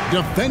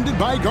 defended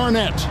by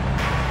Garnett.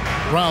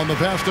 Round the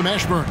pass to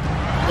Mashburn.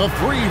 The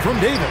 3 from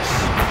Davis.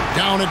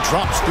 Down and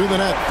drops through the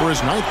net for his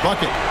 9th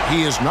bucket.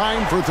 He is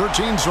 9 for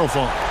 13 so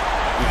far.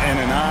 And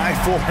an eye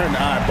for an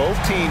eye. Both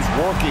teams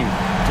working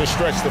to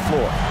stretch the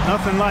floor.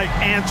 Nothing like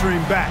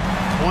answering back.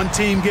 One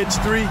team gets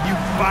 3, you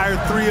fire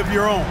 3 of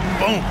your own.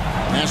 Boom.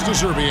 Pass to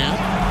Serbiak.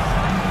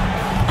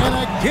 And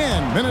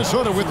again,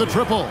 Minnesota with the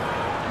triple.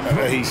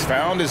 He's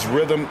found his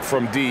rhythm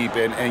from deep,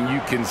 and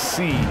you can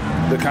see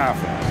the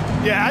confidence.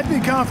 Yeah, I'd be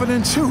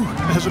confident too.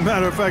 As a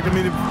matter of fact, I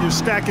mean, if you're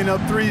stacking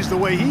up 3s the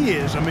way he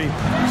is, I mean,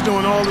 he's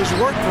doing all this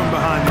work from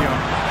behind the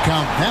arc.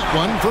 Count that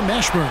one for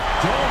Mashburn.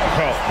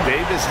 Well,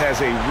 Davis has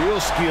a real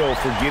skill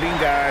for getting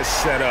guys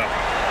set up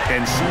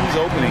and sees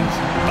openings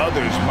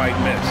others might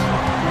miss.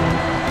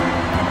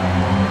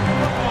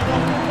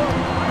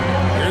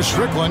 Here's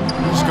Strickland,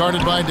 who's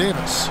guarded by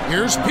Davis.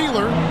 Here's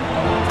Peeler,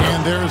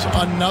 and there's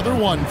another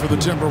one for the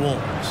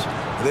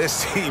Timberwolves.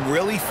 This team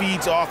really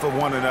feeds off of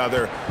one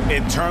another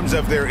in terms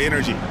of their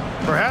energy.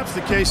 Perhaps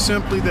the case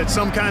simply that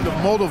some kind of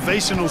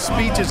motivational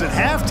speeches at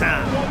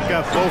halftime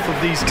got both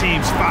of these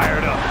teams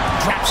fired up.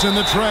 Drops in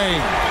the tray.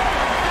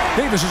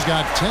 Davis has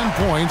got 10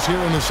 points here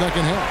in the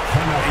second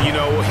half. You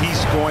know,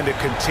 he's going to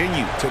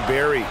continue to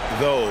bury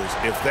those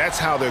if that's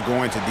how they're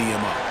going to D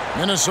him up.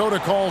 Minnesota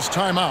calls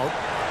timeout.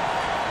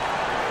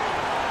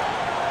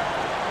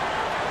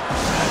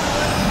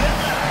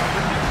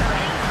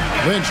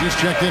 Lynch is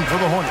checked in for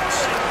the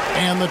Hornets.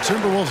 And the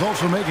Timberwolves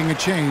also making a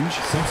change.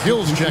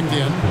 Hill's checked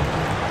in.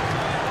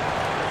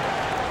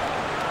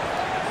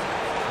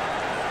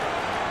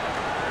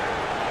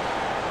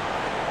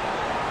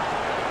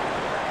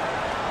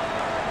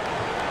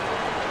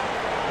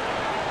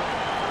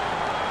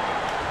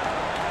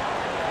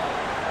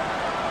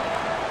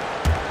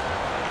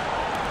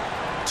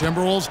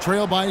 Timberwolves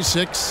trail by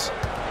 6.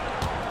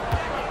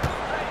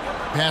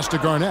 Pass to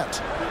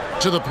Garnett.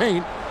 To the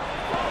paint.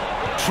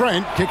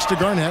 Trent kicks to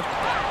Garnett.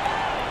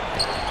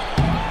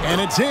 And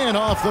it's in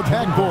off the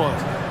backboard.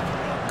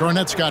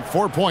 Garnett's got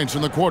 4 points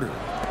in the quarter.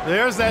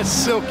 There's that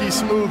silky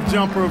smooth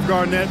jumper of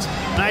Garnett's.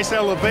 Nice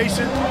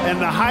elevation, and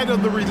the height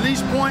of the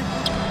release point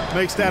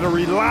makes that a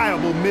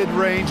reliable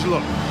mid-range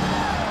look.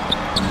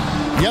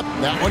 Yep,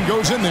 that one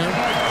goes in there.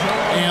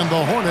 And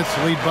the Hornets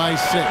lead by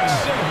 6.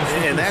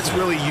 And that's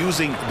really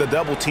using the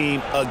double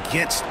team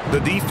against the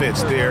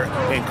defense there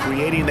and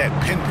creating that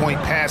pinpoint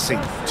passing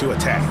to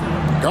attack.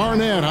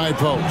 Garnett high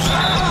post.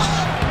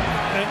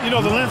 And, you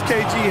know, the length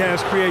KG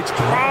has creates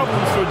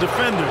problems for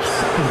defenders,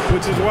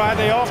 which is why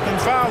they often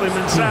foul him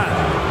inside.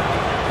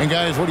 And,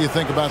 guys, what do you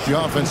think about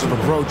the offensive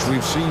approach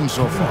we've seen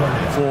so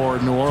far for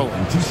New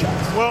Orleans?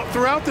 Well,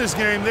 throughout this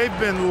game, they've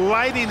been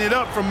lighting it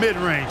up from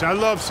mid-range. I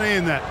love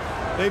seeing that.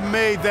 They've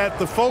made that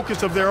the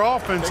focus of their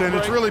offense, and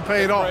it's really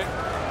paid off.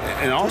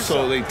 And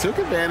also, they took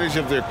advantage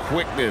of their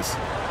quickness,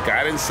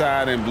 got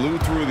inside and blew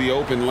through the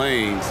open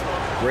lanes.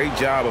 Great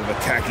job of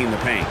attacking the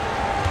paint.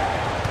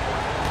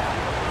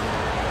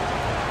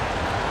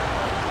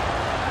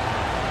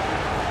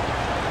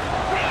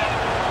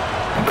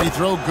 They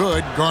throw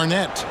good,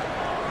 Garnett.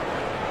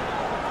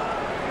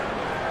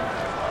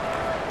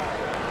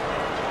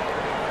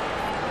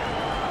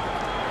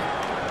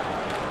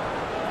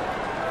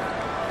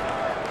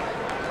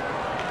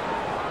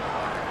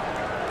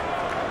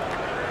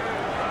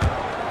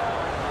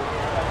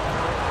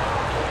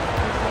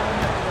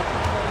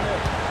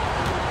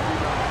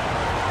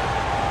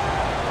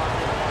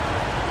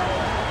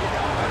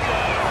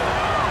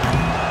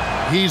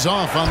 He's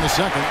off on the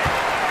second.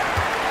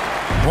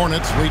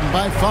 Hornets leading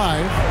by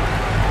 5.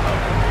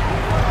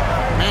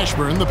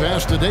 Mashburn the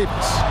pass to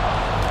Davis.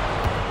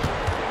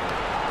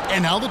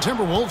 And now the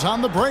Timberwolves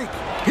on the break.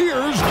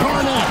 Here's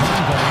Garnett.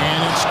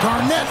 And it's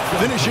Garnett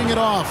finishing it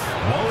off.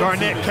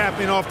 Garnett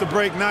capping off the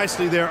break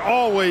nicely. They're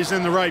always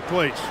in the right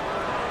place.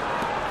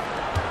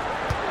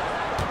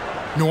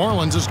 New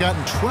Orleans has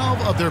gotten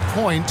 12 of their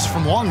points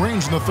from long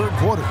range in the third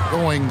quarter,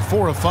 going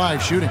 4 of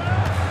 5 shooting.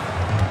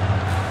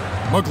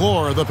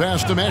 McClure, the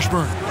pass to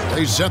Mashburn.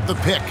 They set the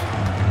pick.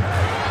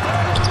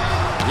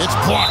 It's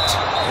blocked,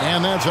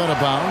 and that's out of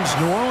bounds.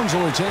 New Orleans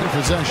will retain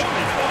possession.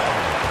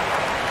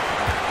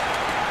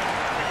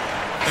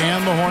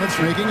 And the Hornets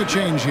making a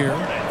change here.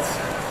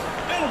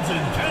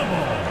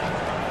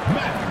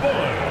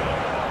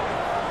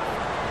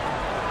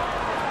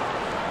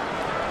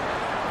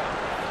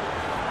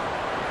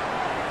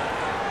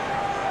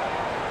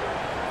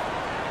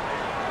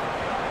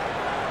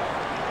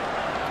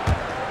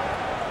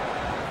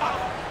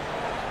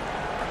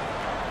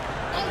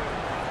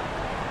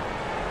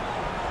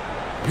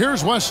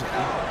 Here's Wesley,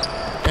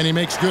 and he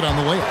makes good on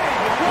the layup.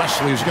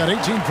 Wesley's got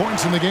 18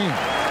 points in the game.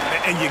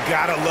 And you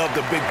gotta love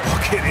the big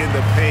bucket in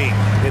the paint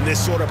in this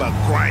sort of a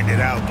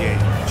grinded-out game.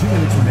 2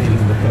 minutes remaining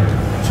in the third.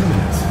 2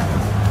 minutes.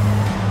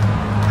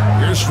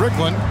 Here's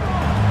Strickland.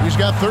 He's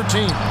got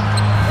 13.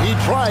 He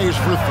tries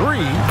for 3,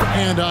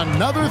 and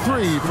another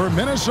 3 for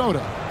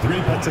Minnesota.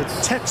 That's a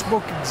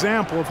textbook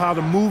example of how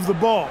to move the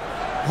ball.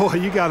 Boy,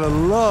 you gotta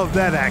love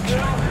that action.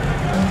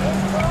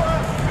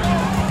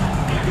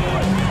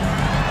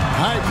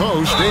 High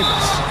post,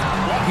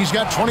 Davis. He's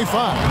got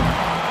 25.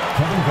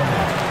 Kevin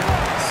Garnett.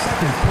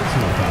 Second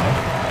personal foul.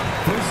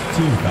 First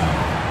team foul.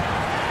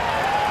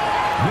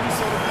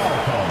 Minnesota foul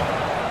call.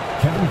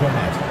 Kevin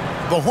Garnett.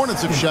 The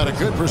Hornets have shot a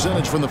good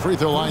percentage from the free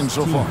throw line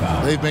so far.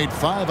 They've made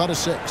 5 out of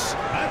 6.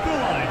 At the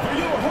line for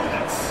your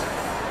Hornets,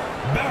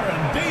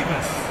 Baron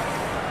Davis.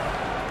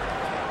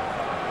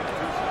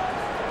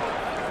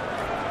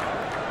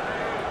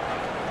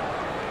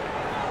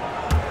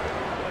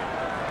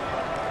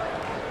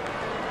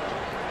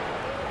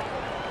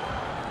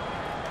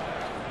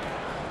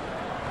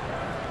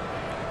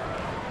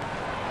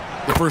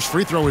 The first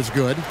free throw is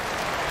good.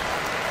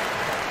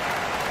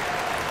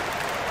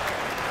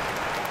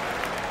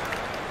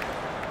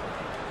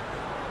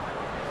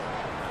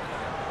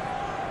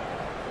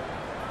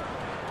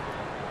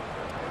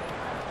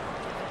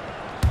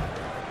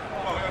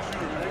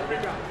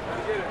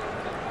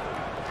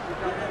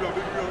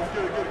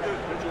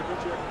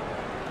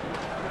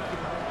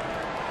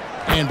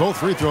 And both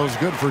free throws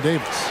good for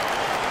Davis.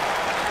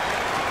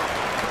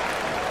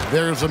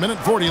 There's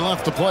 1:40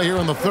 left to play here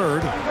in the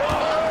third.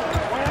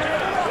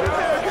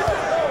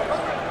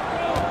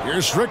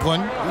 Here's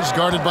Strickland. He's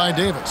guarded by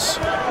Davis.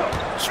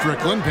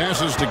 Strickland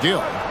passes to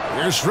Gill.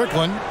 Here's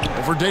Strickland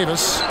over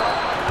Davis.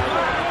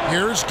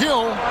 Here's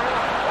Gill.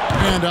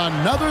 And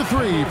another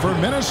 3 for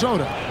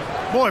Minnesota.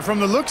 Boy, from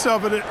the looks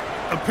of it, it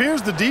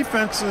appears the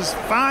defense is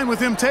fine with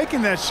him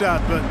taking that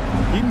shot, but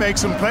he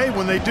makes them pay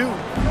when they do.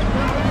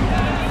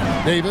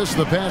 Davis,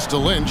 the pass to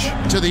Lynch,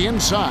 to the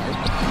inside.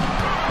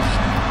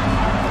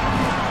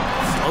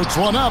 Floats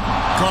one up.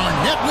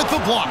 Garnett with the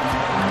block.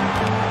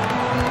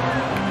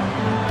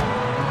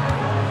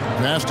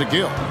 Pass to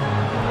Gill.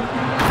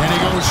 And he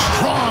goes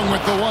strong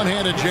with the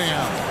one-handed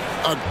jam.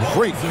 A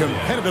great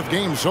competitive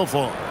game so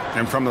far.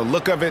 And from the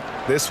look of it,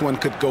 this one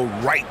could go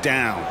right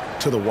down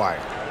to the wire.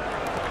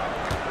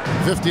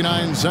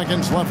 59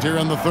 seconds left here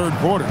in the third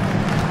quarter.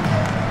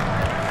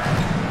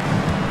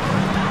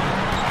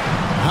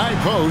 High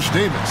post,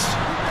 Davis.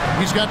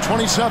 He's got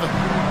 27.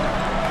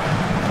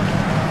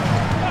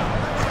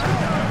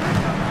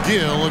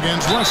 Gill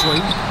against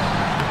Wesley.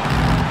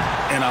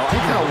 And I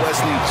like how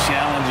Wesley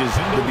challenges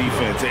the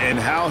defense and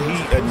how he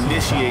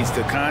initiates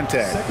the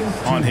contact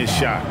on his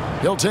shot.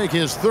 He'll take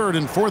his third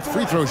and fourth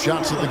free throw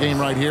shots of the game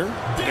right here.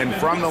 And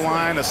from the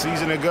line a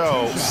season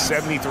ago,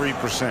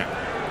 73%.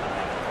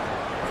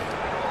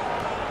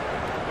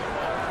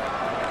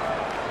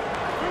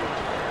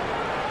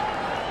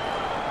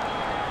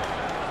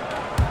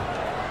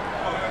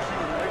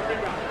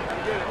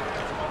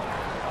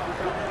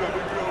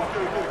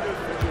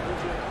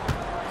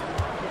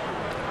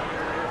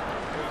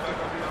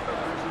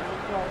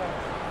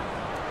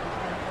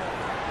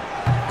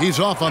 He's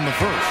off on the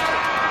first.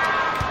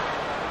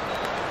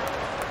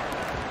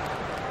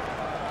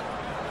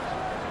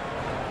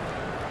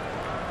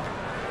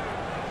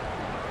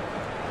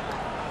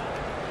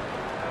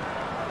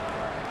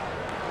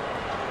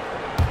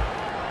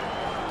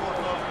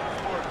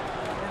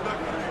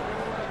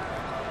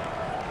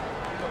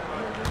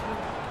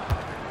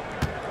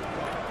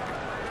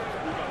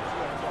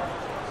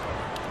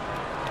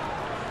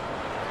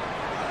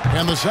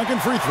 And the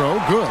second free throw,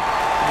 good.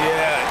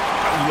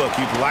 Yeah, look,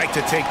 you'd like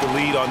to take the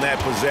lead on that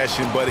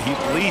possession, but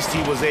at least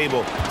he was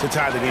able to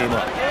tie the game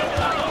up.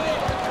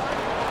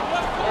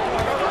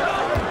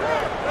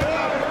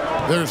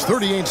 There's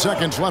 38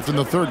 seconds left in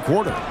the third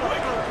quarter.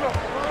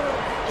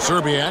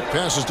 Serbiak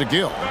passes to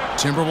Gill.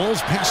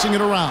 Timberwolves passing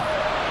it around.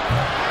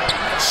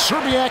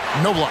 Serbiak,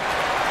 no block.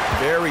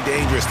 Very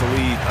dangerous to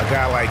leave a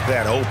guy like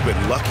that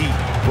open. Lucky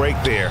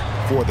break there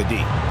for the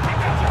D.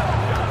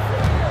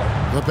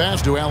 The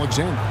pass to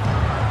Alexander.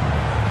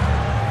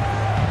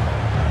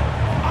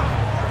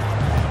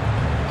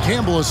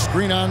 Campbell is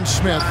screen on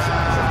Smith.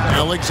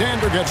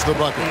 Alexander gets the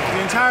bucket.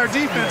 The entire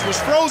defense was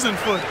frozen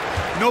foot.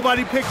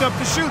 Nobody picked up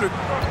the shooter.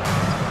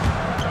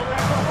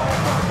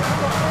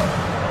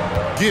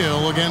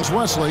 Gill against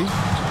Wesley.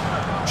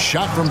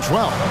 Shot from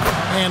 12.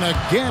 And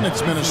again,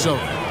 it's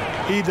Minnesota.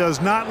 He does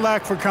not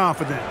lack for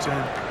confidence,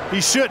 and he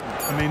shouldn't.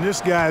 I mean,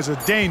 this guy is a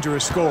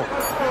dangerous scorer.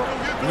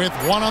 With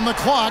 1 on the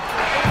clock.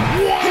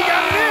 He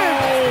got it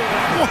in!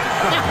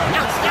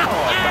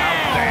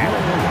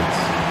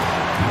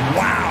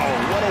 Wow,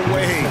 what a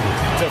way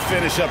to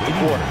finish up the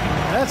quarter.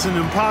 That's an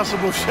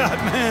impossible shot,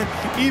 man,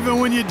 even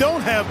when you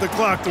don't have the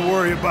clock to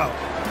worry about.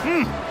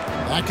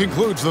 That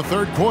concludes the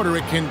third quarter.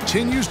 It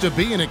continues to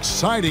be an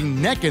exciting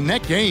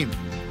neck-and-neck game.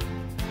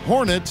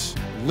 Hornets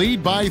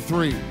lead by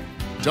 3.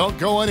 Don't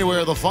go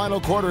anywhere. The final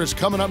quarter is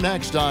coming up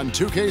next on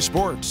 2K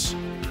Sports.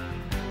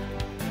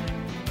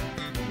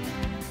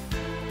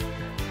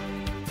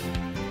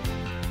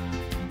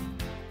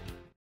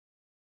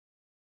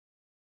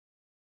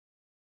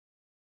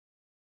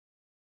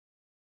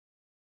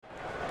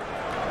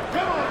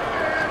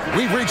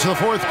 We've reached the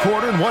fourth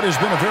quarter, and what has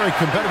been a very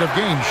competitive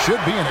game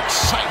should be an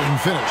exciting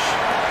finish.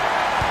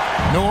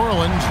 New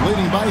Orleans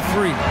leading by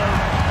 3.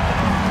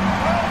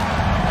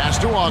 Pass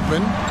to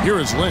Ogman. Here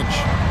is Lynch.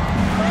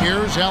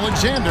 Here's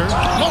Alexander.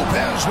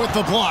 Lopez with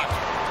the block.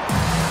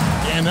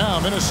 And now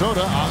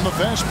Minnesota on the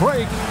fast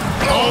break.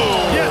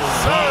 Oh! Yes,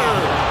 sir!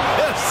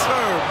 Yes,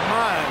 sir!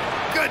 My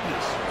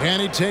goodness! And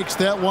he takes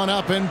that one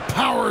up and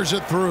powers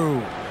it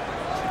through.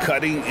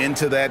 Cutting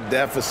into that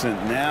deficit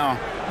now,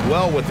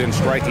 well within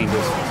striking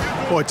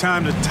distance. Boy,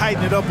 time to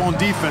tighten it up on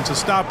defense. A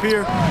stop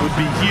here would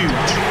be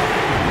huge.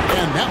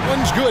 And that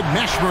one's good.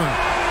 Mashburn.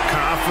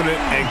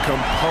 Confident and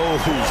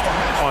composed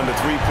on the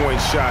three-point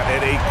shot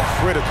at a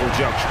critical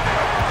juncture.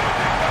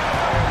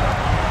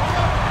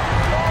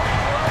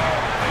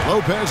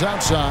 Lopez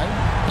outside.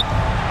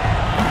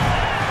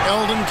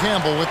 Eldon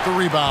Campbell with the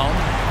rebound.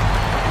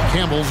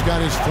 Campbell's got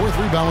his 4th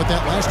rebound with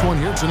that last one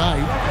here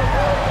tonight.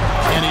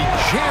 And he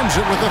jams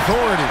it with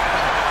authority.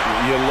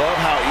 You love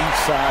how each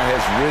side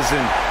has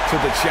risen to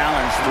the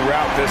challenge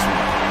throughout this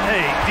one.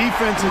 Hey,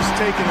 defense is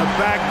taking a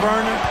back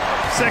burner,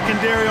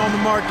 secondary on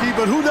the marquee,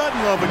 but who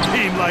doesn't love a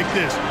game like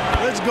this?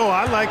 Let's go.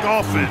 I like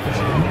offense.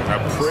 A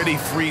pretty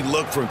free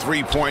look from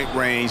three-point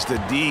range. The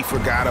D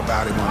forgot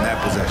about him on that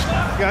possession.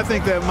 Yeah, I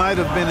think that might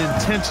have been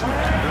intentional.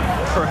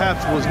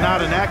 Perhaps was not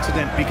an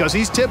accident because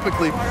he's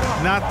typically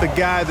not the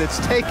guy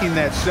that's taking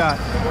that shot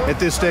at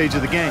this stage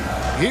of the game.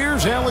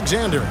 Here's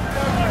Alexander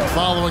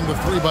following the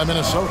 3 by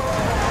Minnesota.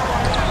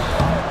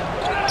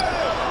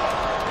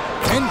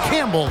 And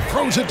Campbell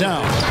throws it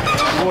down.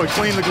 Boy,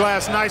 cleaned the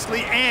glass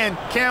nicely, and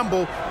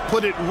Campbell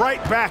put it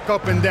right back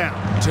up and down.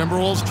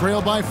 Timberwolves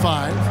trail by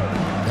 5.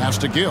 Pass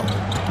to Gill.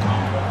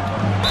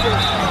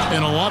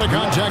 And a lot of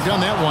contact on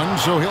that one,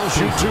 so he'll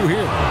shoot 2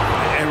 here.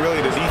 And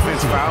really the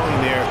defense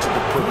fouling there to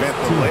prevent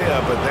the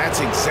layup, but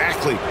that's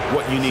exactly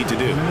what you need to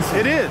do.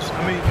 It is.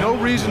 I mean, no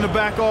reason to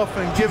back off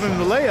and give him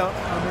the layup.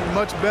 I mean,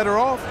 much better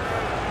off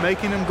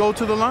making him go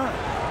to the line.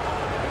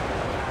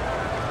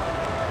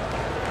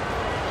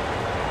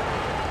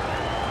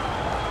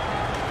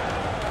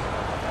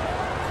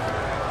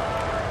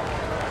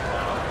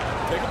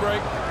 Take a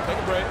break. Take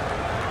a break.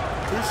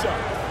 2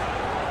 shots.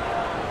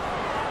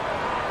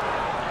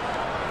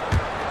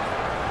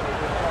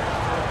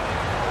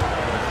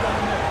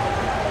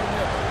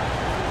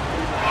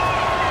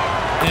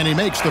 And he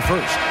makes the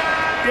first.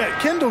 Yeah,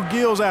 Kendall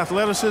Gill's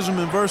athleticism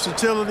and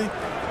versatility,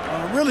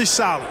 really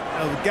solid.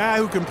 A guy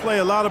who can play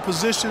a lot of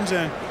positions,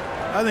 and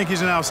I think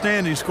he's an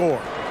outstanding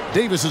scorer.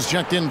 Davis is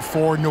checked in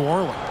for New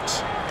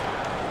Orleans.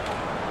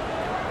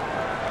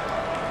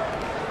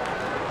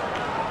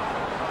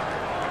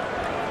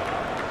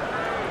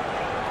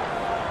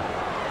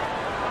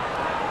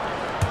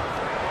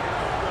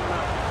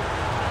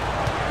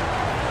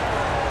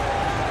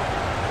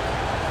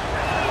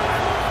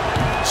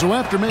 So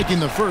after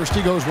making the first,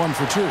 he goes 1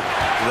 for 2.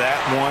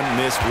 That one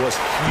miss was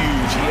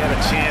huge. He had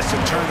a chance to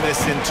turn this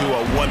into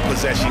a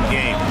one-possession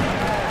game.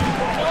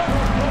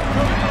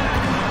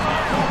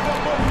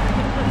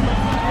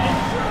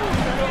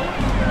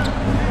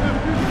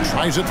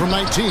 Tries it from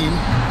 19.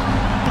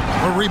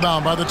 A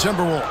rebound by the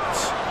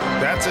Timberwolves.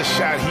 That's a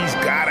shot he's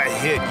got to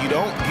hit. You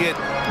don't get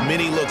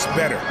many looks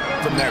better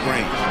from that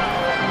range.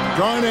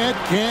 Garnett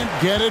can't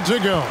get it to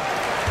go.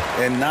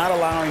 And not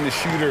allowing the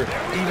shooter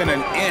even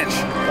an inch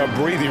of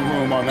breathing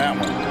room on that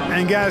one.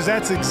 And, guys,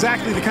 that's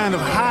exactly the kind of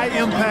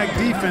high-impact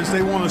defense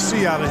they want to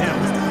see out of him.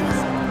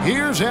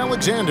 Here's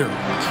Alexander.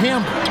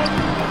 Campbell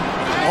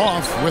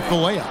off with the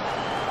layup.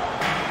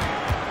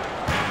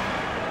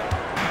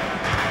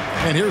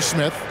 And here's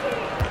Smith.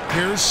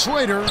 Here's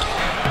Slater.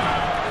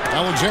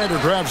 Alexander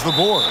grabs the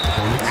board.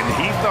 And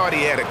he thought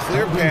he had a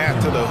clear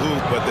path to the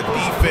hoop, but the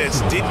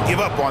defense didn't give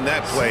up on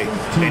that play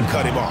and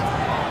cut him off.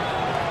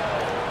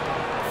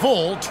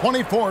 Full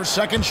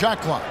 24-second shot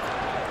clock.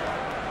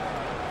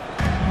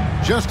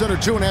 Just under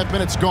 2.5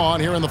 minutes gone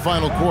here in the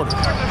final quarter.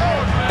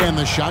 And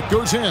the shot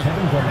goes in.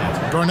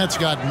 Garnett's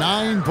got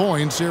 9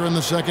 points here in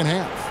the second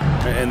half.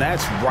 And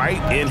that's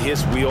right in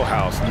his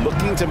wheelhouse,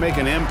 looking to make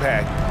an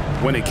impact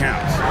when it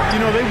counts. You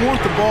know, they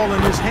want the ball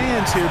in his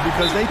hands here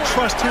because they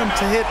trust him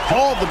to hit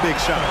all the big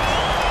shots.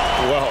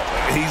 Well,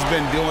 he's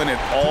been doing it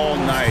all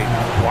night.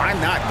 Why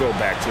not go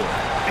back to it?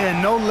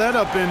 And no let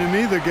up in him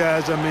either,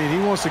 guys. I mean,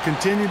 he wants to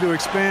continue to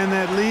expand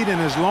that lead, and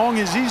as long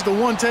as he's the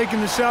one taking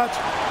the shots,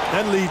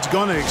 that lead's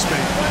going to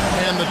expand.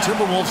 And the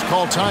Timberwolves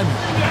call time.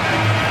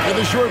 And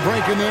the short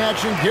break in the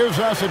action gives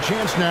us a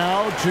chance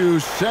now to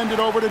send it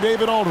over to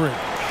David Aldridge.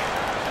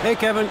 Hey,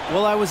 Kevin.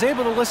 Well, I was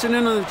able to listen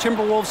in on the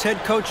Timberwolves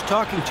head coach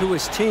talking to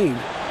his team.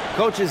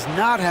 Coach is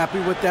not happy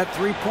with that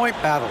three-point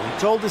battle. He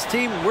told his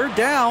team, we're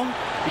down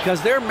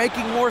because they're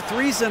making more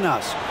threes than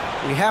us.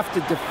 We have to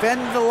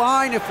defend the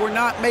line if we're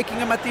not making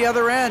them at the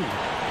other end.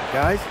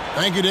 Guys?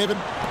 Thank you, David.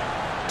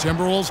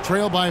 Timberwolves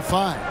trail by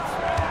 5.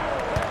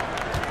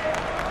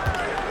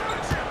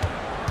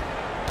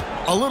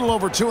 A little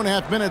over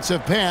 2.5 minutes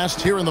have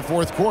passed here in the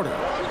fourth quarter.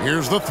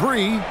 Here's the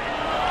three.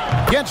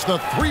 Gets the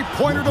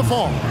three-pointer to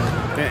fall.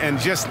 And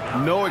just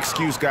no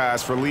excuse,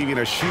 guys, for leaving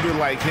a shooter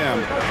like him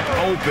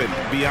open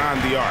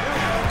beyond the arc.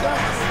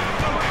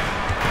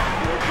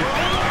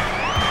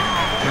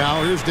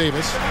 Now here's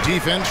Davis.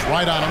 Defense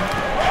right on him.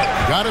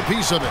 Got a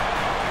piece of it.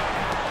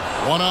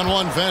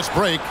 One-on-one fast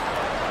break.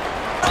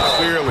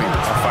 Clearly a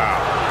foul.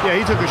 Yeah,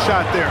 he took a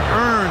shot there.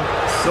 Earned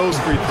those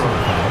free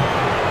throws.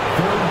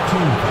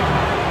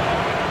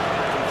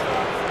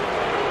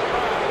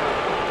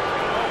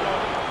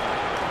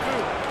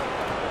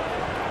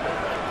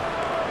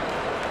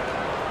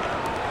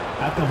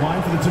 At the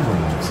line for the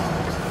Timberwolves,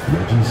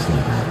 Reggie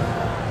Slater,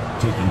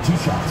 taking 2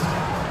 shots.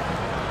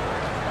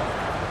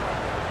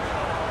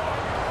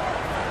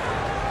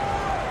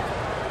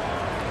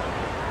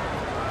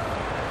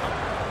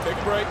 Take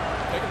a break.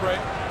 Take a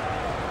break.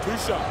 2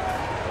 shots.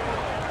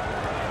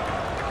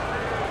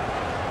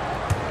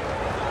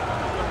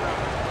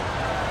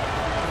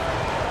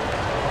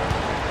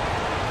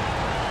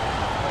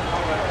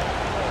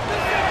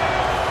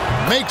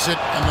 Makes it,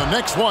 and the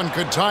next one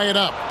could tie it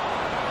up.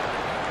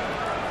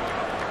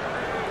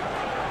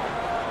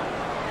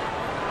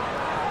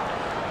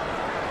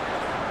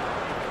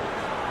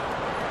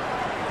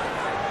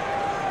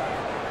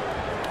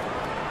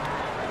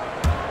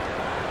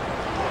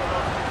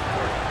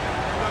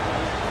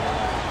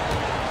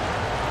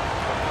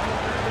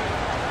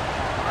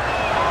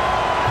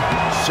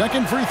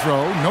 Second free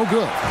throw, no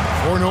good.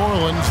 For New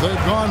Orleans, they've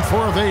gone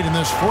 4 of 8 in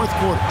this fourth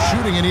quarter,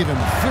 shooting an even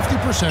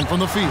 50% from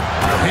the field.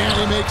 And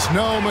he makes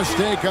no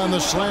mistake on the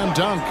slam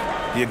dunk.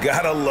 You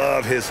gotta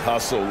love his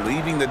hustle,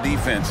 leaving the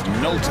defense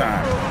no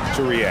time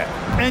to react.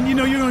 And you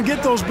know you're going to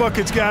get those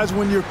buckets, guys,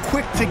 when you're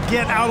quick to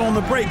get out on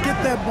the break.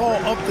 Get that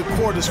ball up the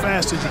court as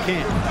fast as you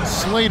can.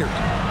 Slater.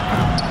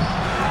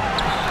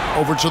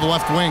 Over to the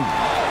left wing.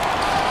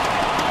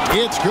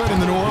 It's good,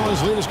 and the New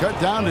Orleans lead is cut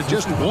down to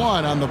just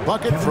 1 on the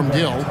bucket from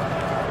Gill.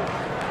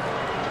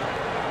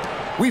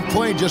 We've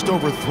played just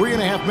over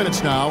 3.5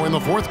 minutes now in the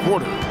fourth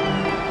quarter.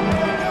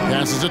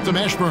 Passes it to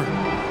Mashburn.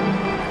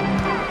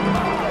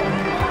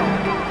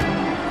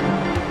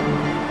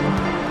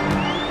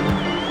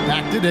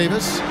 Back to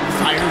Davis.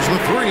 Fires the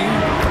three.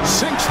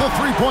 Sinks the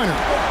three-pointer.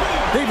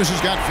 Davis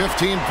has got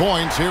 15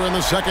 points here in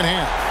the second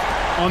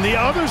half. On the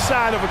other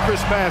side of a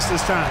crisp pass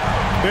this time.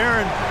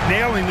 Barron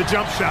nailing the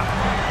jump shot.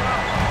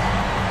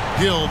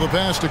 Gill the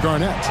pass to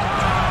Garnett.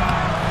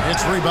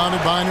 It's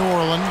rebounded by New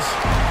Orleans.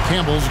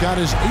 Campbell's got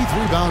his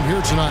 8th rebound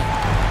here tonight.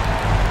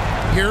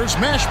 Here's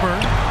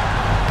Mashburn.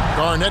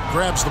 Garnett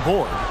grabs the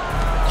board.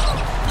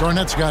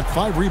 Garnett's got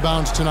 5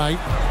 rebounds tonight.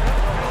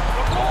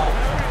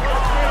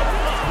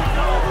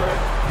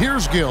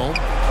 Here's Gill.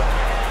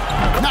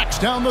 Knocks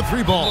down the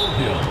 3-ball.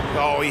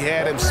 Oh, he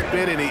had him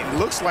spinning. He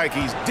looks like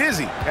he's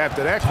dizzy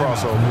after that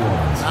crossover.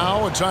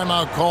 Now a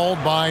timeout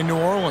called by New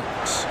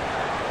Orleans.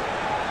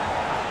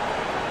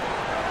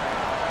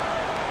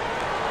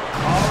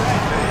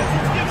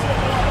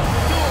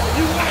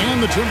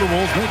 And the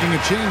Timberwolves making a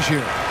change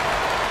here.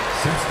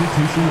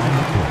 Substitution on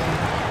the court.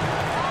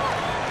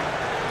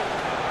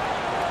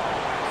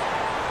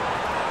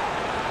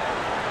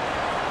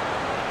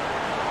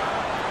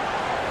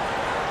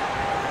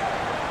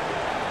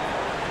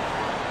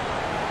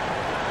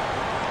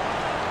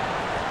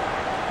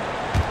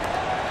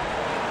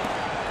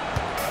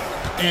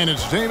 And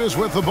it's Davis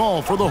with the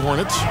ball for the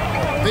Hornets.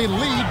 They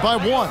lead by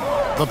 1.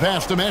 The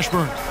pass to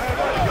Mashburn.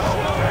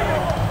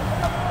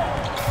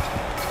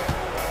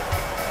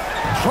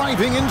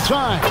 Driving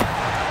inside.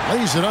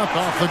 Lays it up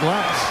off the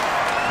glass.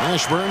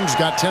 Mashburn's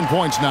got 10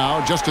 points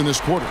now just in this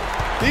quarter.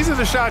 These are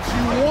the shots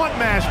you want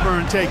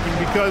Mashburn taking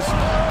because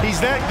he's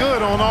that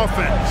good on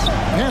offense.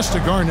 Pass to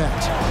Garnett.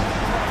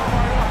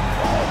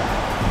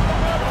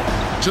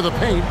 To the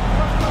paint.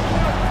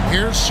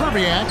 Here's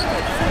Serbiak.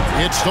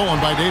 It's stolen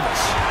by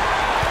Davis.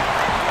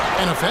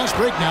 And a fast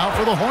break now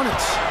for the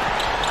Hornets.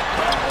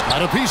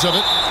 Got a piece of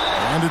it.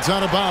 And it's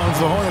out of bounds.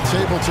 The Hornets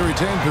able to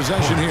retain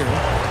possession here.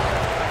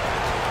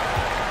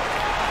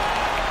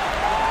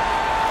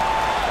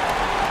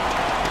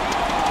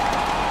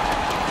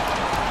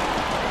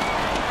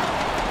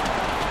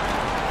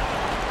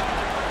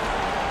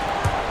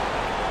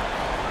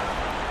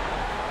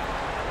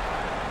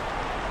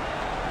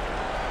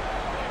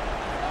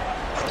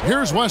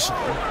 Here's Wesley.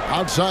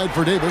 Outside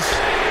for Davis.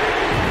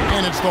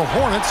 And it's the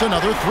Hornets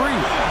another three.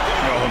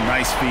 Oh,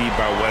 nice feed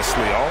by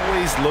Wesley.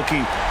 Always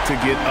looking to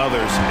get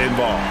others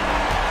involved.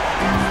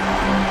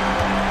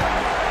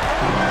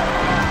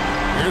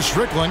 Here's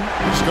Strickland,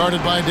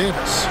 guarded by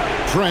Davis.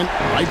 Trent,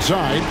 right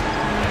side.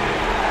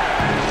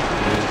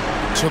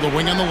 To the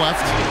wing on the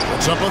left.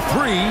 Puts up a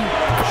three.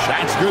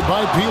 Shot's good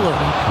by Peeler.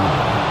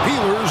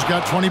 Peeler's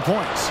got 20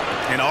 points.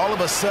 And all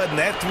of a sudden,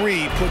 that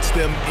three puts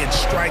them in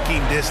striking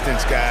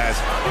distance, guys.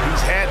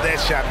 He's had that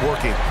shot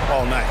working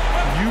all night.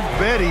 You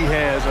bet he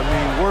has. I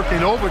mean,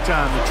 working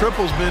overtime. The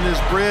triple's been his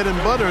bread and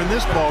butter in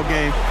this ball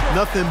game.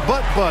 Nothing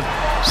but butter.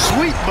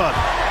 Sweet butter.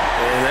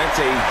 And that's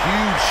a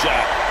huge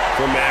shot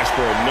for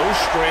Mashburn. No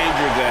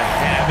stranger to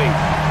having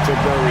to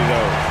bury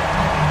those.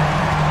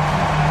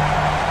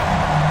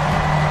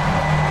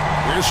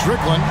 Here's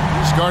Strickland.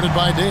 He's guarded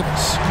by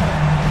Davis.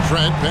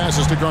 Trent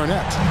passes to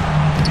Garnett.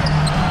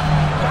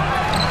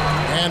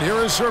 And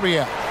here is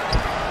Serbia.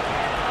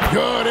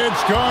 Good.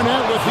 It's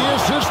Garnett with the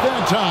assist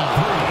that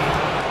time.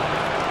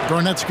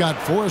 Garnett's got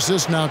 4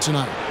 assists now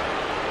tonight.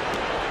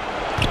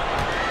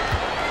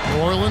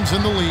 New Orleans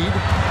in the lead.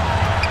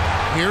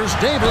 Here's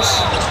Davis.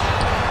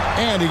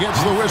 And he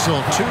gets the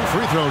whistle. 2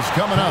 free throws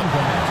coming up.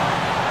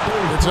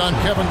 It's on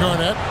Kevin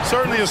Garnett.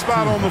 Certainly a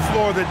spot on the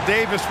floor that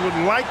Davis would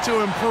like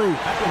to improve.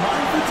 At the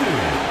line for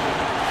 2.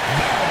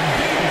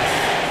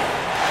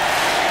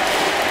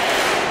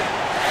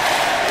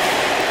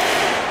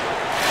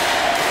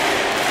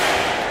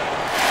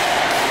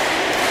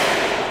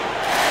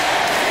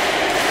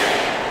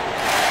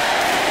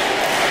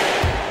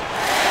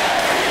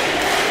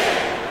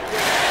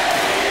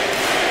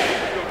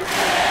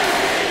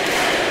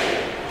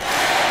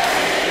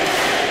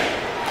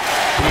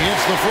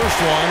 The first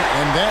one,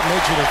 and that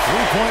makes it a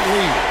 3-point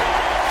lead.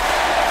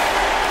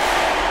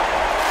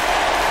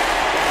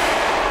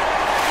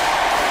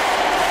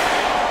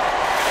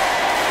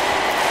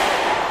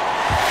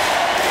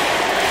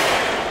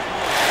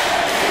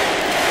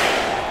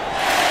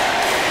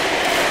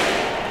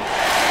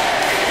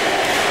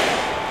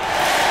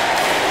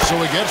 So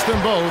he gets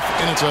them both,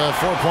 and it's a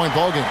 4-point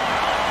ball game.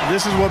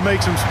 This is what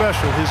makes him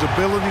special, his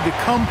ability to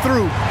come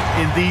through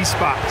in these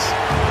spots.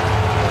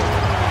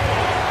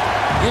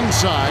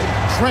 Inside,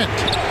 Trent.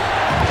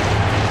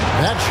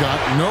 That shot,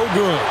 no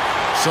good.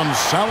 Some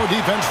solid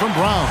defense from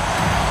Brown.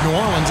 New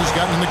Orleans has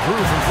gotten in the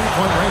groove from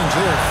 3-point range.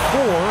 They are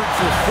 4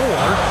 for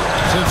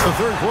 4 since the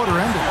third quarter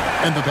ended.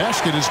 And the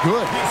basket is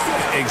good.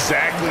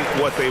 Exactly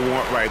what they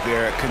want right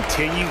there.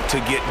 Continue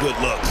to get good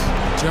looks.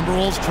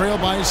 Timberwolves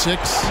trail by 6.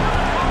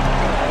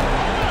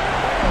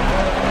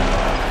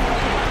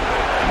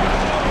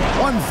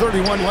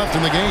 1:31 left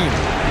in the game.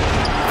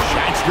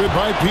 Shot's good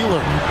by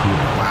Peeler.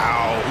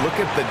 Wow. Look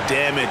at the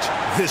damage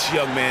this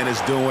young man is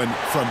doing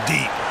from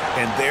deep.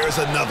 And there's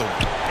another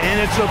one.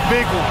 And it's a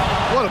big one.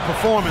 What a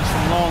performance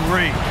from long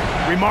range.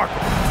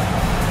 Remarkable.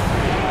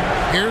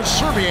 Here's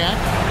Serbiak.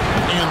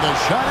 And the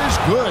shot is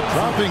good,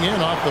 dropping in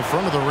off the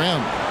front of the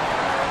rim.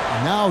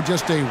 Now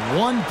just a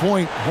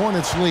 1-point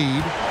Hornets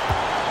lead.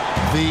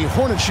 The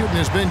Hornets shooting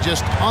has been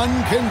just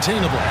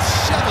uncontainable.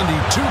 72%.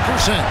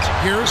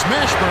 Here's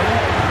Mashburn.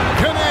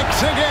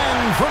 Connects again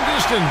from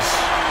distance.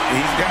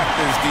 He's got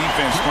this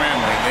defense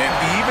scrambling, and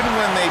even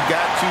when they've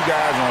got 2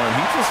 guys on him,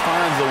 he just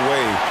finds a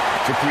way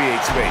to create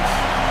space.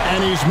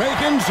 And he's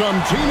making some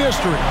team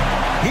history.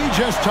 He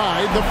just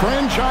tied the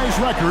franchise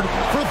record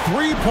for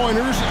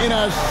 3-pointers in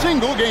a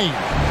single game.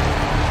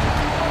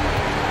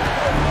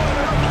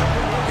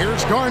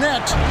 Here's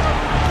Garnett.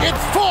 It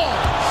falls!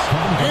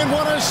 And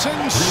what a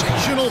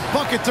sensational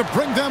bucket to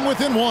bring them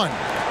within 1.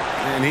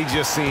 And he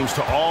just seems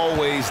to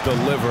always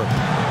deliver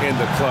in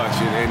the clutch.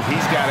 And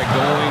he's got it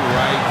going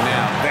right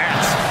now.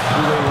 That's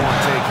who they want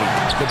taking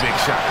the big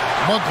shot.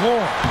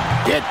 McLaurin.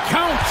 It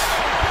counts.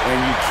 And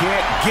you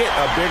can't get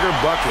a bigger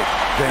bucket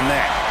than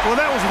that. Well,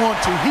 that was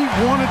 1-2. He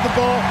wanted the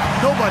ball.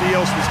 Nobody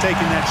else was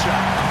taking that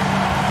shot.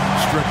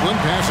 Strickland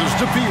passes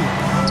to Peeler.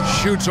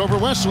 Shoots over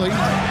Wesley.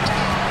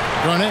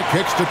 Garnett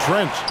kicks to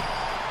Trent.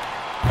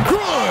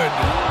 Good!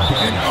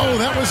 And oh,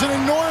 that was an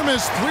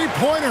enormous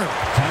 3-pointer.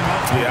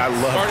 Yeah, I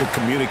love the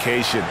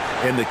communication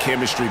and the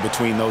chemistry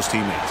between those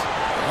teammates.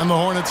 And the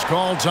Hornets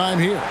call time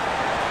here.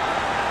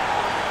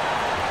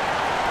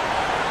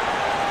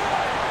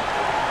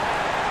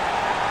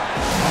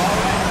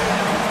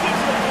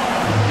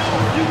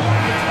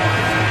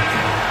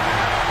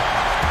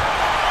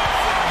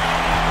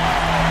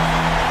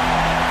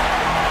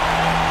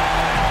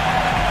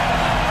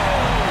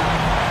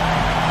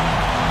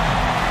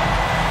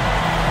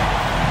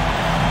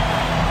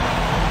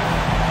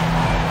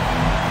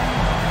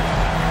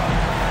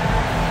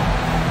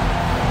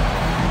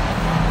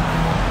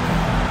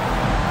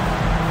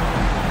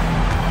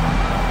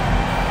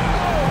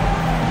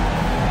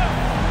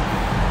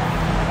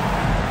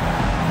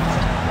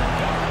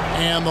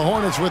 And the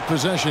Hornets with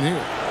possession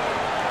here.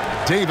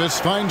 Davis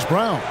finds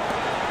Brown.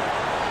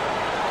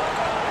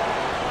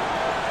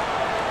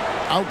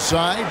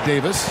 Outside,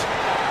 Davis.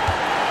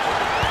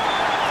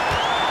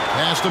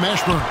 Pass to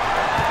Mashburn.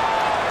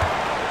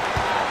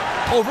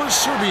 Over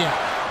Serbia.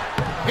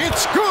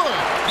 It's good.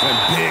 And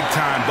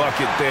big-time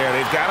bucket there.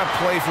 They've got to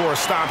play for a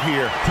stop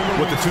here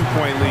with the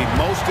 2-point lead.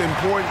 Most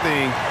important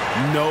thing,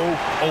 no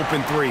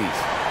open threes.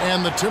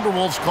 And the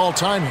Timberwolves call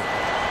time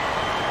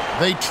here.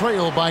 They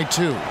trail by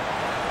 2.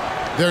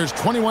 There's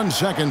 21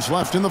 seconds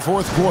left in the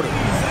fourth quarter.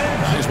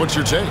 Guys, what's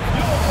your take?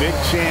 Big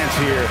chance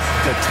here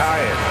to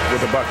tie it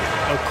with a bucket.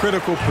 A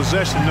critical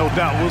possession, no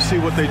doubt. We'll see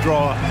what they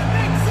draw up.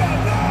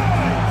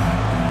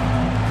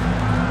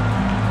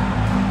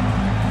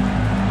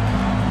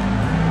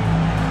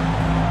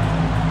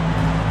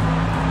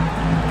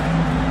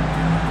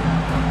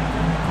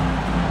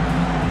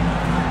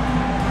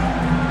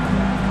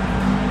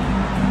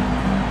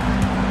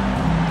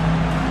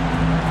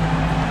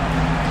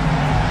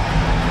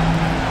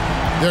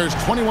 There's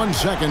 21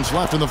 seconds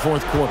left in the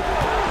fourth quarter.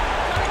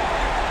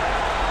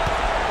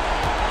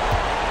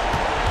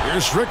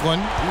 Here's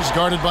Strickland. He's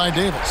guarded by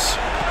Davis.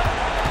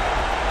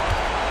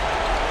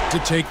 To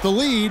take the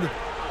lead.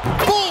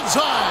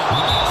 Bullseye!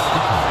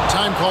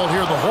 Time called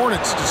here. The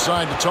Hornets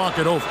decide to talk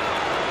it over.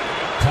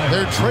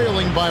 They're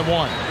trailing by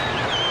 1.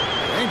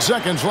 8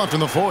 seconds left in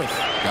the fourth.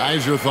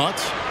 Guys, your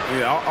thoughts?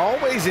 Yeah,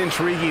 always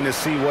intriguing to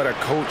see what a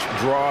coach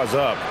draws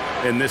up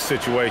in this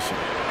situation.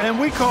 And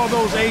we call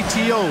those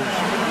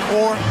ATOs,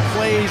 or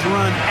plays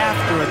run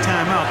after a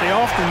timeout. They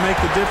often make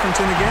the difference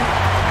in a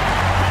game.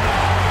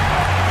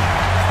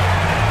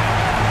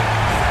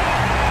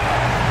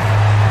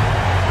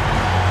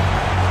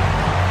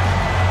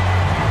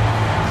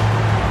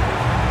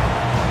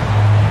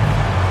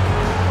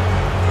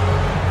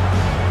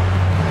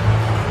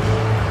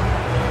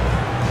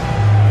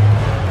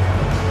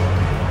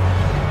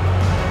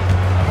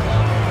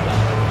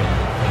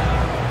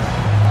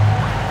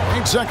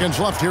 8 seconds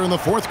left here in the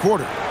fourth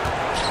quarter.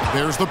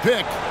 There's the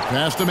pick.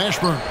 Pass to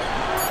Mashburn.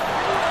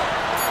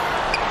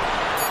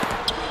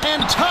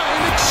 And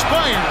time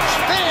expires.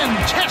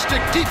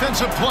 Fantastic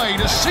defensive play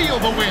to seal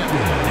the win.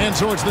 And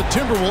so it's the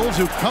Timberwolves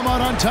who come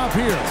out on top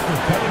here.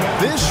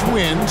 This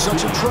win,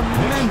 such a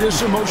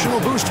tremendous emotional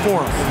boost for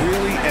them.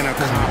 Really an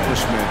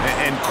accomplishment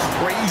and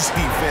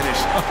crazy finish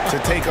to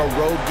take a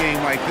road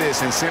game like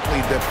this and simply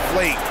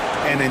deflate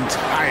an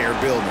entire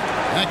building.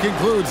 That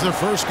concludes the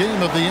first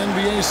game of the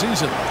NBA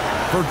season.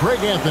 For Greg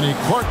Anthony,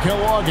 Clark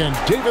Kellogg, and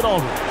David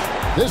Aldridge,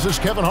 this is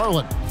Kevin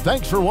Harlan.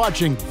 Thanks for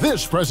watching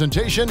this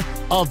presentation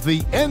of the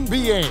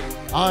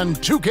NBA on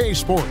 2K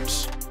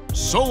Sports.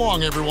 So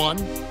long, everyone.